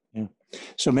 3. Yeah.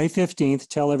 So May 15th,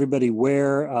 tell everybody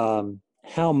where,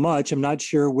 how much. I'm not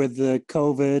sure with the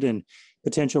COVID and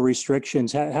potential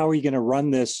restrictions. How are you going to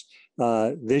run this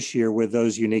year with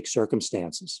those unique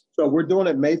circumstances? So we're doing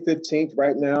it May 15th.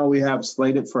 Right now, we have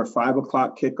slated for a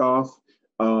 5:00 kickoff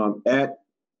at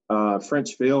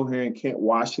French Field here in Kent,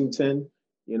 Washington.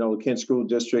 Kent School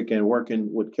District, and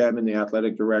working with Kevin, the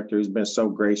athletic director, has been so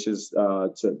gracious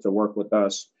to work with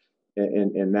us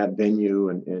in that venue.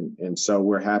 And so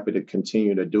we're happy to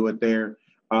continue to do it there.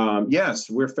 Yes,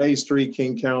 we're phase 3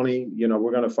 King County.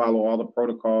 We're going to follow all the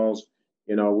protocols.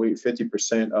 We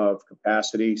 50% of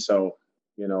capacity. So,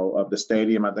 of the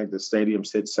stadium, I think the stadium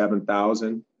sits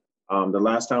 7,000. The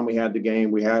last time we had the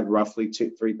game, we had roughly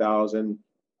 3,000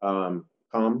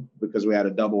 come because we had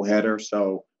a double header.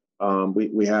 So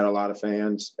we had a lot of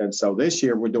fans. And so this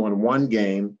year we're doing one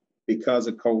game because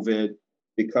of COVID,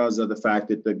 because of the fact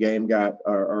that the game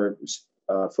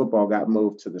football got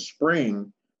moved to the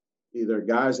spring. Either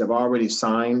guys have already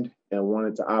signed and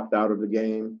wanted to opt out of the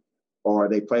game, or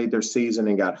they played their season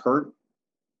and got hurt,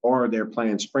 or they're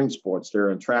playing spring sports.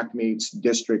 They're in track meets,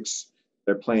 districts,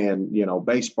 they're playing,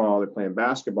 baseball, they're playing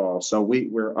basketball. So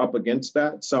we're up against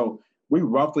that. So we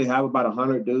roughly have about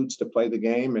 100 dudes to play the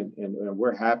game, and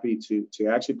we're happy to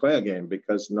actually play a game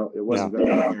because it wasn't going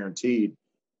to be guaranteed.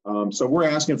 So we're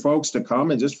asking folks to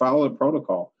come and just follow the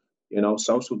protocol.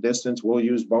 Social distance. We'll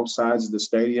use both sides of the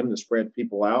stadium to spread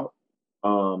people out.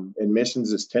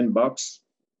 Admissions is $10,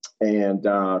 and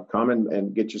come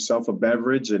and get yourself a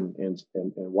beverage and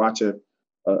watch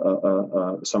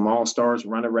some all-stars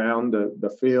run around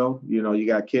the field. You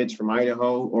got kids from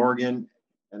Idaho, Oregon,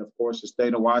 and of course the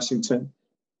state of Washington.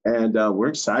 And we're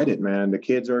excited, man. The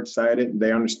kids are excited.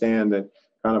 They understand that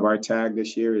kind of our tag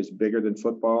this year is bigger than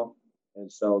football.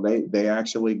 And so they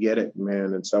actually get it,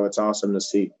 man. And so it's awesome to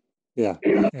see. Yeah.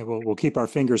 We'll keep our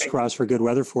fingers crossed for good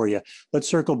weather for you. Let's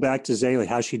circle back to Zaylee.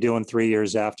 How's she doing 3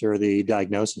 years after the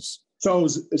diagnosis? So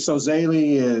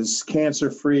Zaylee is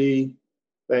cancer-free.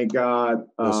 Thank God.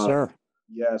 Yes, sir.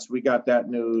 Yes, we got that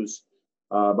news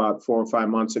about 4 or 5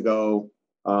 months ago.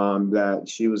 That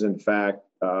she was in fact,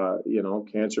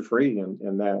 cancer-free,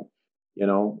 and that,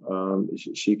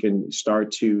 she can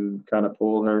start to kind of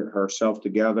pull herself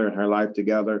together and her life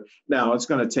together. Now it's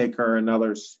going to take her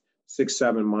another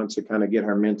 6-7 months to kind of get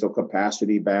her mental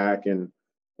capacity back and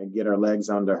get her legs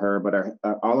under her. But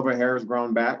all of her hair has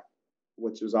grown back,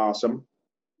 which is awesome.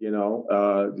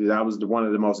 That was one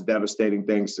of the most devastating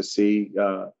things to see.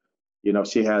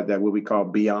 She had that what we call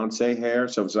Beyonce hair,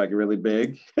 so it's like really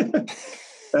big.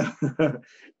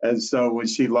 And so when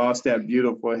she lost that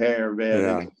beautiful hair,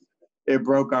 man, it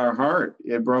broke our heart.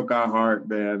 It broke our heart,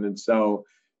 man. And so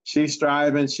she's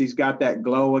striving. She's got that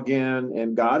glow again,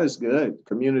 and God is good.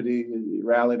 Community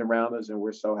rallied around us, and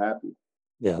we're so happy.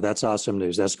 Yeah, that's awesome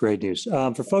news. That's great news.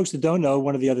 For folks that don't know,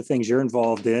 one of the other things you're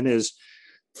involved in is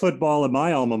football at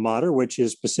my alma mater, which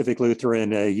is Pacific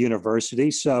Lutheran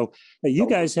University. So you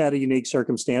guys had a unique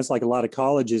circumstance like a lot of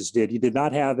colleges did. You did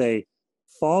not have a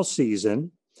fall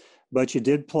season, but you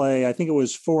did play, I think it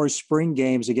was 4 spring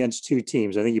games against 2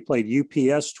 teams. I think you played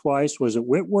UPS twice. Was it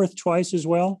Whitworth twice as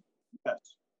well?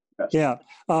 Yes. Yeah.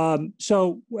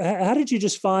 So how did you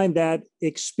just find that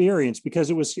experience? Because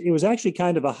it was actually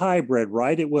kind of a hybrid,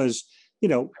 right? It was,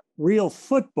 real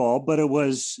football, but it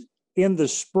was in the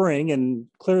spring and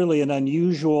clearly an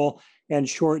unusual and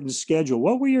shortened schedule.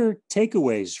 What were your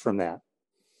takeaways from that?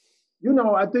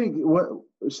 I think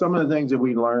some of the things that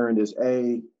we learned is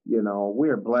we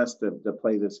are blessed to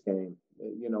play this game.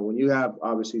 When you have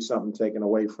obviously something taken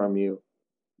away from you,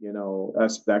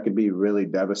 that could be really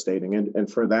devastating.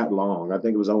 And for that long, I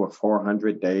think it was over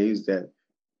 400 days that,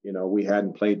 we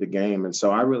hadn't played the game. And so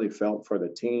I really felt for the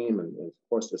team and of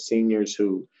course the seniors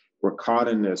who were caught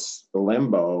in this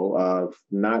limbo of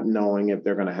not knowing if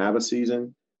they're going to have a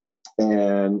season.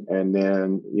 And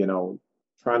then,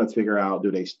 trying to figure out, do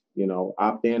they,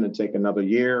 opt in and take another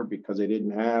year because they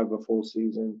didn't have a full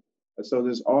season. And so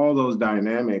there's all those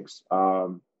dynamics.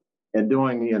 And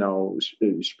doing,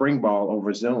 spring ball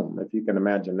over Zoom, if you can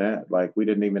imagine that. Like we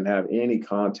didn't even have any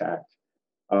contact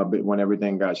but when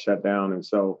everything got shut down. And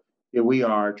so here we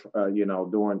are,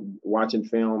 watching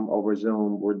film over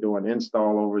Zoom. We're doing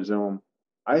install over Zoom.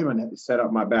 I even set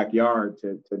up my backyard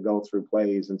to go through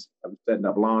plays, and I'm setting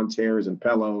up lawn chairs and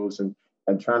pillows and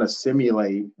trying to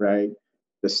simulate, right,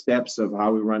 the steps of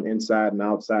how we run inside and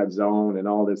outside zone and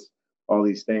all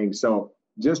these things. So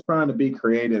just trying to be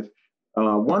creative.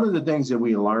 One of the things that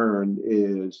we learned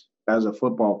is, as a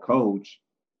football coach,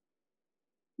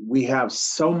 we have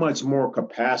so much more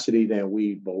capacity than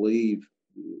we believe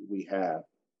we have.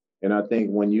 And I think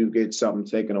when you get something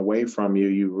taken away from you,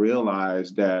 you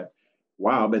realize that,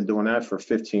 wow, I've been doing that for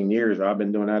 15 years. I've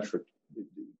been doing that for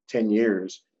 10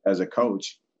 years as a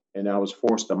coach, and I was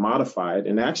forced to modify it.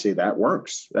 And actually that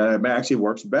works. It actually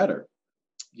works better.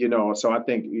 So I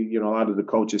think, a lot of the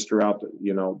coaches throughout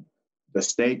the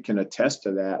state can attest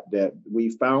to that we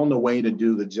found a way to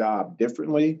do the job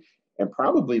differently and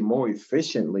probably more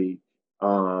efficiently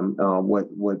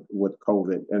with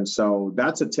COVID. And so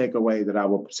that's a takeaway that I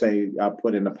would say I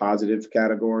put in the positive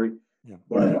category. Yeah.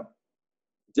 But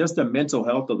just the mental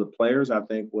health of the players, I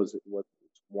think, was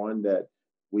one that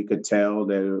we could tell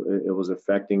that it was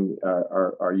affecting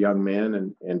our young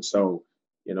men. And so,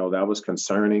 that was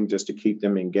concerning, just to keep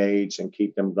them engaged and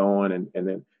keep them going. And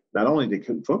then not only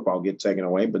did football get taken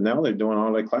away, but now they're doing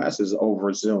all their classes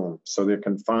over Zoom. So they're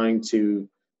confined to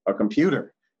a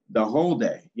computer the whole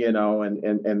day,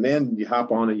 and then you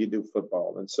hop on and you do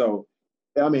football. And so,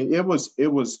 I mean, it was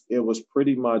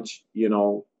pretty much,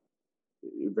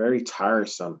 very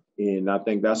tiresome. And I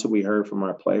think that's what we heard from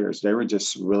our players. They were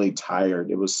just really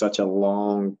tired. It was such a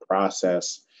long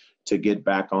process to get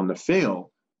back on the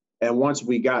field. And once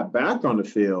we got back on the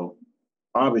field,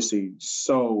 obviously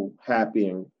so happy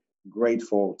and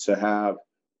grateful to have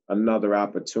another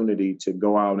opportunity to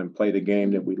go out and play the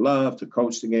game that we love, to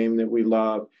coach the game that we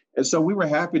love. And so we were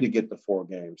happy to get the 4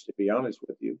 games, to be honest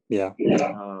with you. Yeah.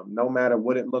 No matter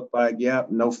what it looked like,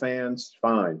 no fans,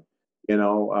 fine.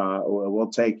 We'll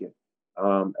take it.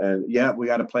 And we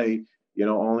got to play,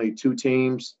 only 2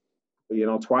 teams,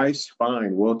 twice,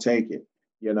 fine, we'll take it.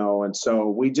 And so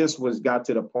we just got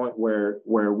to the point where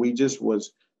we just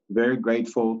was very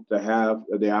grateful to have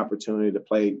the opportunity to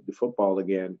play the football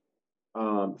again.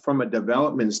 From a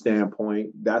development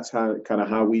standpoint, that's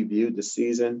how we viewed the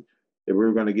season, that we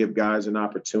were going to give guys an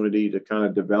opportunity to kind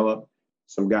of develop.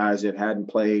 Some guys that hadn't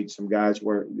played, some guys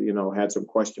were, had some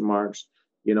question marks,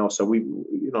 so we,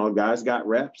 guys got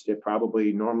reps that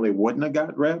probably normally wouldn't have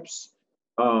got reps.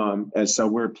 And so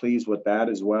we're pleased with that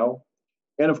as well.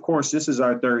 And of course, this is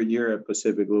our 3rd year at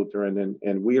Pacific Lutheran,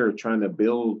 and we are trying to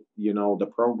build,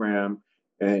 the program,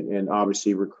 and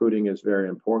obviously recruiting is very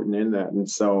important in that. And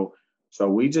so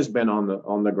we just been on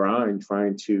the grind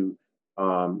trying to,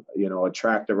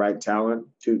 attract the right talent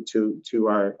to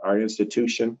our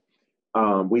institution.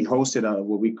 We hosted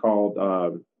what we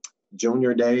called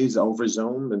junior days over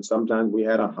Zoom, and sometimes we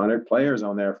had 100 players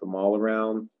on there from all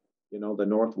around, the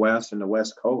Northwest and the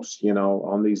West Coast,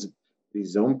 on these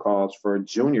Zoom calls for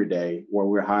junior day, where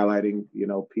we're highlighting,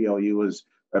 PLU as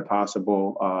a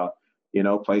possible,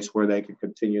 place where they could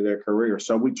continue their career.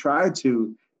 So we try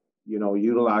to,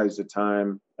 utilize the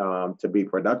time to be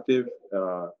productive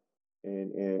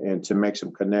and to make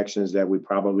some connections that we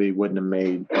probably wouldn't have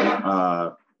made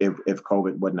if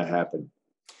COVID wouldn't have happened.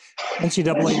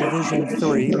 NCAA Division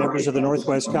III, members of the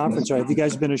Northwest Conference, have you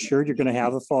guys been assured you're going to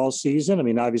have a fall season? I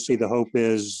mean, obviously the hope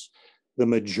is the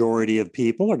majority of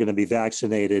people are going to be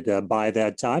vaccinated by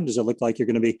that time. Does it look like you're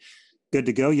going to be good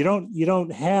to go? You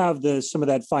don't have some of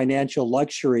that financial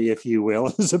luxury, if you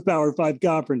will, as a Power 5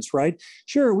 conference, right?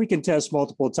 Sure, we can test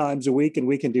multiple times a week and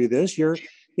we can do this. You're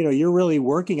really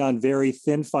working on very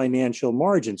thin financial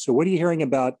margins. So what are you hearing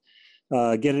about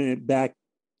getting it back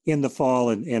in the fall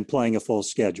and playing a full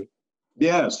schedule?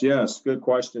 Yes. Good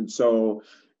question. So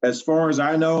as far as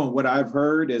I know, what I've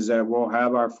heard is that we'll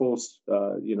have our full,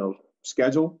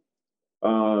 schedule,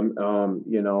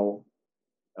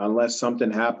 unless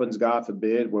something happens, God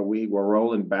forbid, where we're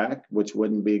rolling back, which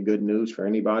wouldn't be good news for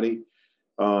anybody.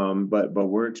 But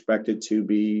we're expected to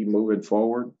be moving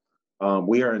forward.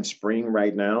 We are in spring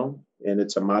right now, and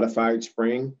it's a modified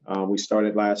spring. We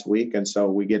started last week, and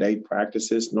so we get 8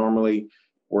 practices. Normally,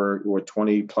 we're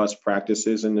 20 plus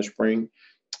practices in the spring,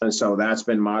 and so that's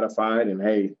been modified. And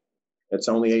hey, it's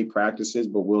only 8 practices,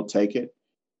 but we'll take it.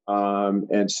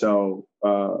 And so,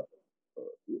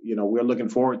 we're looking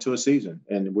forward to a season,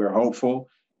 and we're hopeful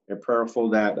and prayerful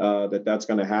that that's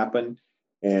going to happen.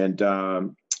 And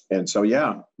so,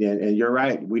 and you're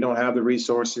right. We don't have the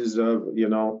resources of,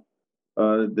 the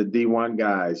D1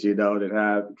 guys,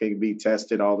 that can be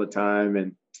tested all the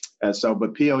time. And so,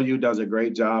 but PLU does a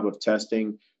great job of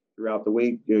testing throughout the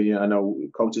week. I know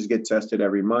coaches get tested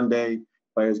every Monday.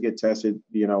 Players get tested,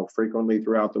 frequently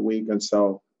throughout the week. And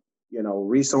so,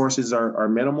 resources are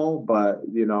minimal, but,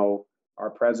 our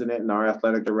president and our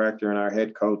athletic director and our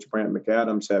head coach, Brent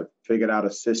McAdams, have figured out a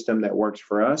system that works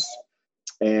for us.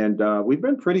 And we've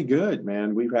been pretty good,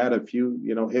 man. We've had a few,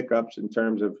 hiccups in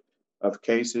terms of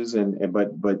cases,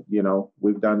 but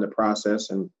we've done the process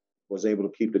and was able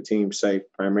to keep the team safe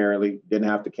primarily. Didn't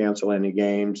have to cancel any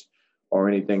games or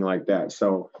anything like that.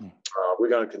 So we're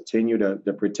going to continue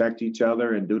to protect each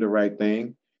other and do the right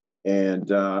thing. And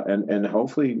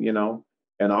hopefully,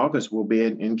 in August, we'll be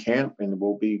in camp and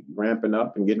we'll be ramping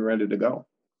up and getting ready to go.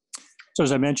 So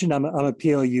as I mentioned, I'm a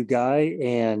PLU guy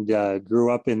and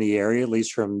grew up in the area, at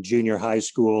least from junior high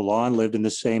school on, lived in the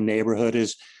same neighborhood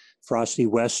as Frosty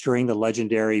Westring, the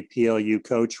legendary PLU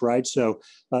coach, right? So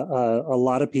a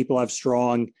lot of people have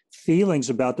strong feelings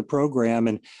about the program.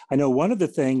 And I know one of the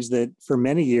things that for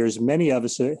many years, many of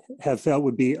us have felt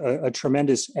would be a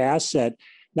tremendous asset,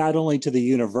 not only to the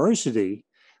university,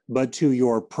 but to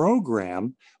your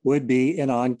program, would be an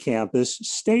on-campus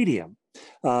stadium.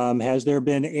 Has there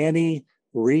been any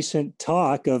recent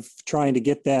talk of trying to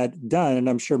get that done? And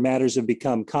I'm sure matters have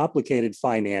become complicated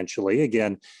financially,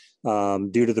 again,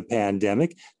 due to the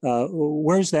pandemic.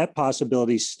 Where's that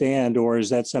possibility stand, or is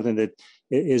that something that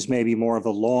is maybe more of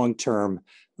a long-term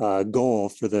goal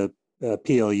for the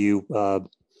PLU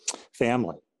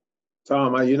family?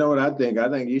 Tom, you know what I think? I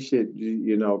think you should,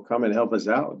 come and help us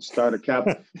out. Start a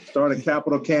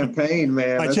capital campaign,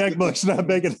 man. My checkbook's not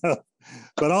big enough,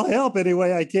 but I'll help any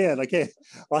way I can.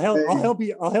 I'll help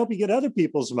you. I'll help you get other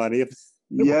people's money.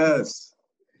 Yes.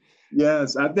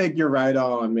 I think you're right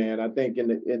on, man. I think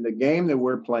in the game that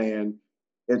we're playing,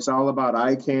 it's all about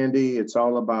eye candy. It's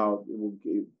all about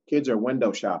kids are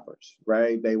window shoppers,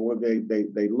 right? They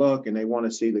look and they want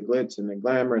to see the glitz and the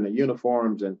glamour and the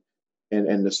uniforms and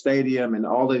the stadium and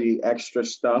all of the extra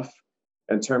stuff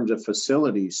in terms of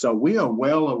facilities. So we are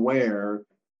well aware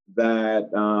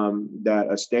that that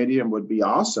a stadium would be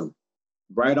awesome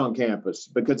right on campus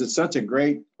because it's such a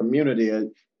great community,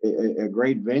 a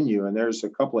great venue. And there's a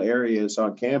couple of areas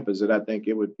on campus that I think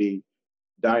it would be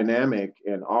dynamic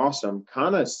and awesome,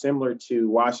 kind of similar to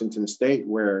Washington State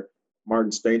where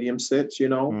Martin Stadium sits,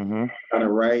 kind of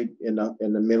right in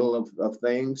the middle of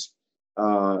things.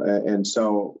 And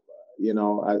so,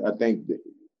 I think that,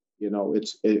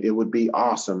 it would be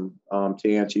awesome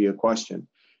to answer your question.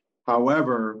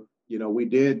 However, we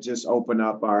did just open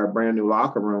up our brand new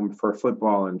locker room for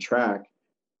football and track.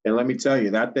 And let me tell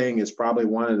you, that thing is probably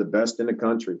one of the best in the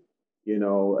country,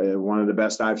 one of the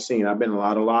best I've seen. I've been in a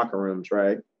lot of locker rooms,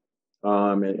 right?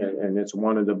 And it's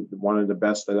one of the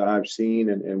best that I've seen.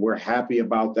 And we're happy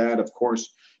about that. Of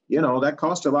course, that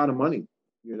costs a lot of money,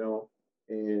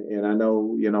 And I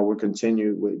know, we'll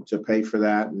continue to pay for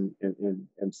that.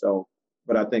 And so,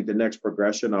 but I think the next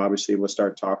progression, obviously, we'll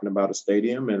start talking about a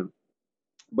stadium.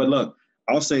 But look,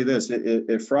 I'll say this,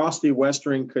 if Frosty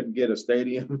Westring could get a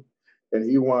stadium and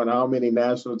he won how many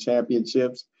national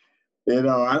championships, I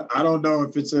don't know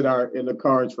if it's in the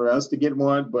cards for us to get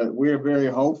one, but we're very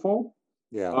hopeful.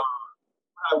 Yeah.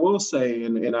 I will say,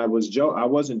 and I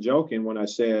wasn't joking when I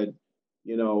said,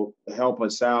 help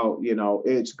us out.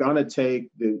 It's going to take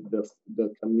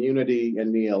the community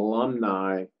and the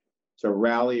alumni to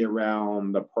rally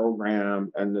around the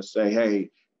program and to say, hey,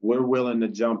 we're willing to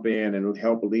jump in and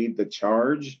help lead the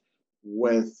charge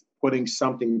with putting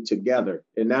something together.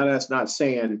 And now that's not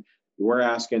saying we're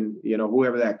asking,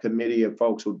 whoever that committee of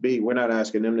folks would be, we're not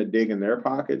asking them to dig in their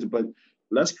pockets, but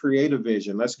let's create a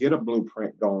vision. Let's get a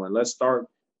blueprint going. Let's start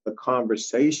the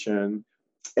conversation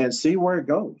and see where it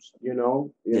goes, and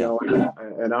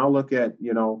I'll look at,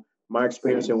 my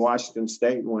experience in Washington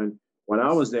State when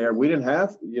I was there, we didn't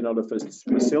have, the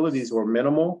facilities were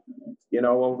minimal,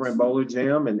 over in Bowler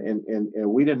Gym and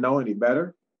we didn't know any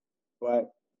better.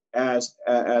 But as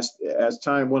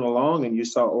time went along and you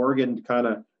saw Oregon kind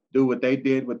of do what they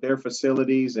did with their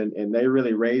facilities and they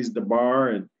really raised the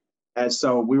bar. And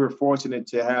so we were fortunate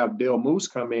to have Bill Moose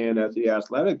come in as the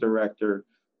athletic director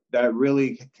that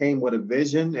really came with a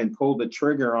vision and pulled the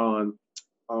trigger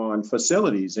on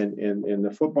facilities in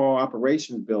the football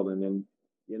operations building and,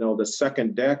 the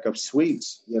second deck of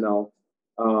suites, and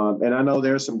I know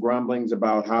there's some grumblings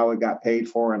about how it got paid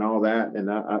for and all that.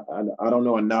 And I don't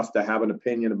know enough to have an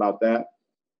opinion about that,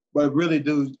 but really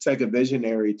do take a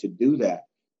visionary to do that.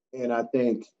 And I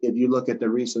think if you look at the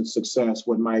recent success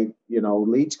with Mike,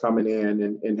 Leach coming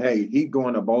in and hey, he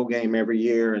going to bowl game every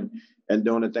year and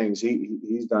doing the things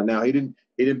he's done. Now he didn't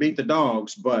beat the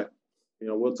Dogs, but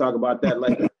we'll talk about that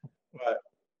later. But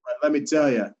let me tell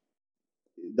you,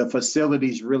 the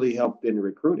facilities really helped in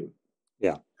recruiting.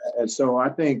 Yeah. And so I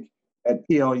think at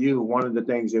PLU, one of the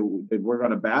things that we're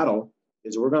going to battle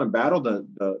is we're going to battle the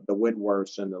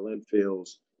Whitworths and the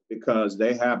Linfields because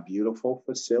they have beautiful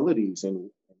facilities, and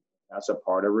that's a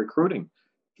part of recruiting.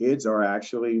 Kids are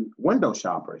actually window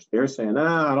shoppers. They're saying,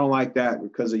 I don't like that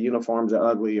because the uniforms are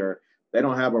ugly, or they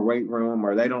don't have a weight room,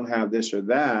 or they don't have this or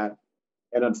that.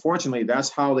 And unfortunately, that's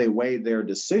how they weigh their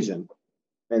decision.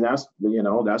 And that's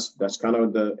kind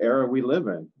of the era we live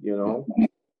in,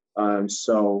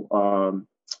 So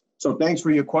thanks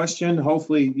for your question.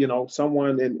 Hopefully,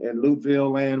 someone in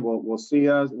Luteville land will see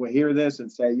us, will hear this and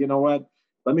say, you know what,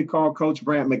 let me call Coach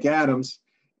Brant McAdams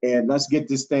and let's get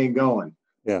this thing going.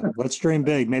 Yeah, let's dream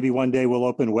big. Maybe one day we'll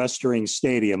open Westering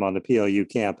Stadium on the PLU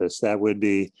campus. That would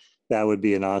be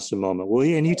an awesome moment. Well,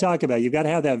 and you talk about, you've got to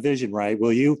have that vision, right?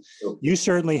 Well, you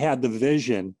certainly had the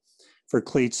vision for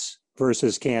cleats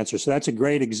versus cancer. So that's a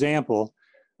great example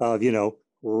of,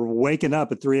 waking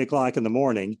up at 3:00 in the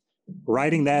morning,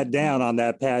 writing that down on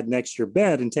that pad next to your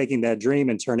bed and taking that dream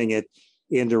and turning it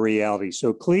into reality.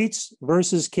 So cleats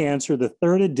versus cancer, the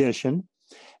 3rd edition,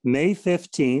 May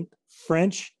 15th,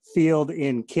 French Field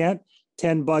in Kent.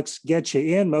 $10 gets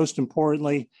you in. Most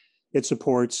importantly, it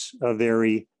supports a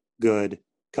very good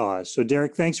cause. So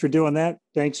Derek, thanks for doing that.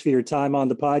 Thanks for your time on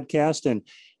the podcast, and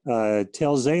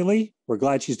tell Zaylee we're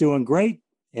glad she's doing great,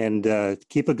 and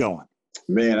keep it going.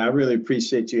 Man, I really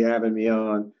appreciate you having me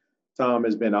on. Tom,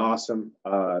 has been awesome.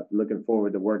 Looking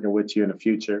forward to working with you in the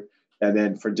future. And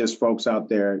then for just folks out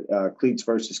there,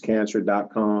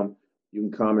 cleatsversuscancer.com. You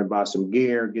can come and buy some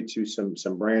gear, get you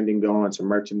some branding going, some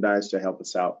merchandise to help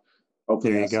us out.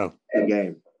 Hopefully, there you go. A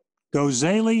game. Go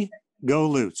Zaylee, go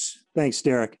Lutz. Thanks,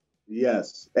 Derek.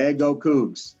 Yes, and go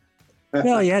Cougs.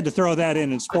 Well, you had to throw that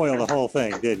in and spoil the whole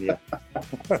thing, didn't you?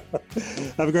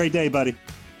 Have a great day, buddy.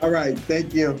 All right,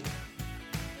 thank you.